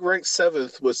Texas Tech ranked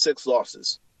 7th with 6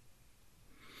 losses?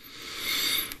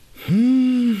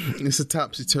 It's a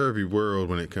topsy-turvy world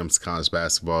when it comes to college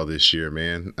basketball this year,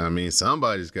 man. I mean,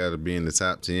 somebody's got to be in the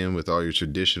top 10 with all your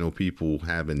traditional people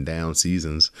having down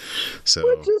seasons. So,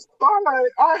 which is fine.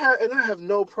 I have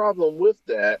no problem with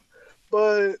that.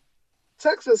 But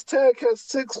Texas Tech has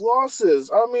 6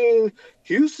 losses. I mean,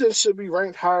 Houston should be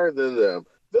ranked higher than them.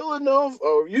 Villanova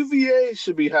or UVA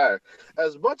should be higher.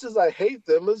 As much as I hate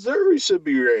them, Missouri should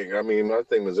be ranked. I mean, I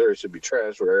think Missouri should be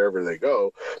trash wherever they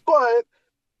go. But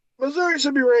Missouri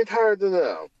should be ranked higher than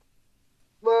them.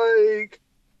 Like,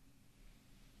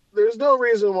 there's no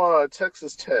reason why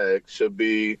Texas Tech should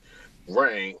be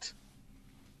ranked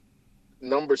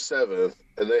number 7th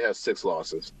and they have 6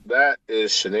 losses. That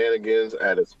is shenanigans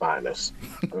at its finest.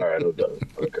 All right, I'm done.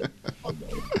 Okay, I'm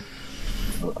done.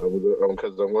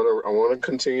 Because I want to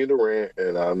continue to rant,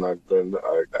 and I'm not going.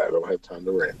 I don't have time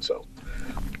to rant, so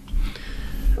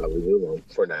I'll leave it alone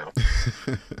for now.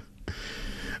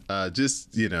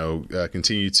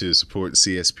 Continue to support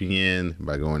CSPN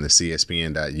by going to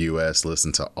cspn.us.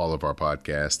 Listen to all of our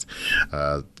podcasts.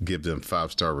 Give them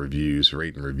 5-star reviews,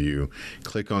 rate and review.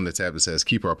 Click on the tab that says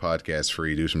keep our podcast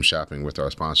free. Do some shopping with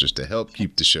our sponsors to help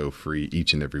keep the show free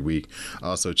each and every week.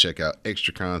 Also, check out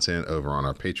extra content over on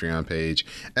our Patreon page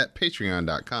at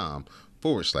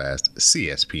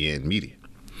patreon.com/CSPN Media.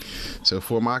 So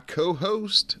for my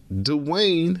co-host,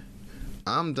 Dwayne,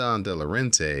 I'm Don De La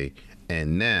Rente.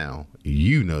 And now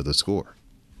you know the score.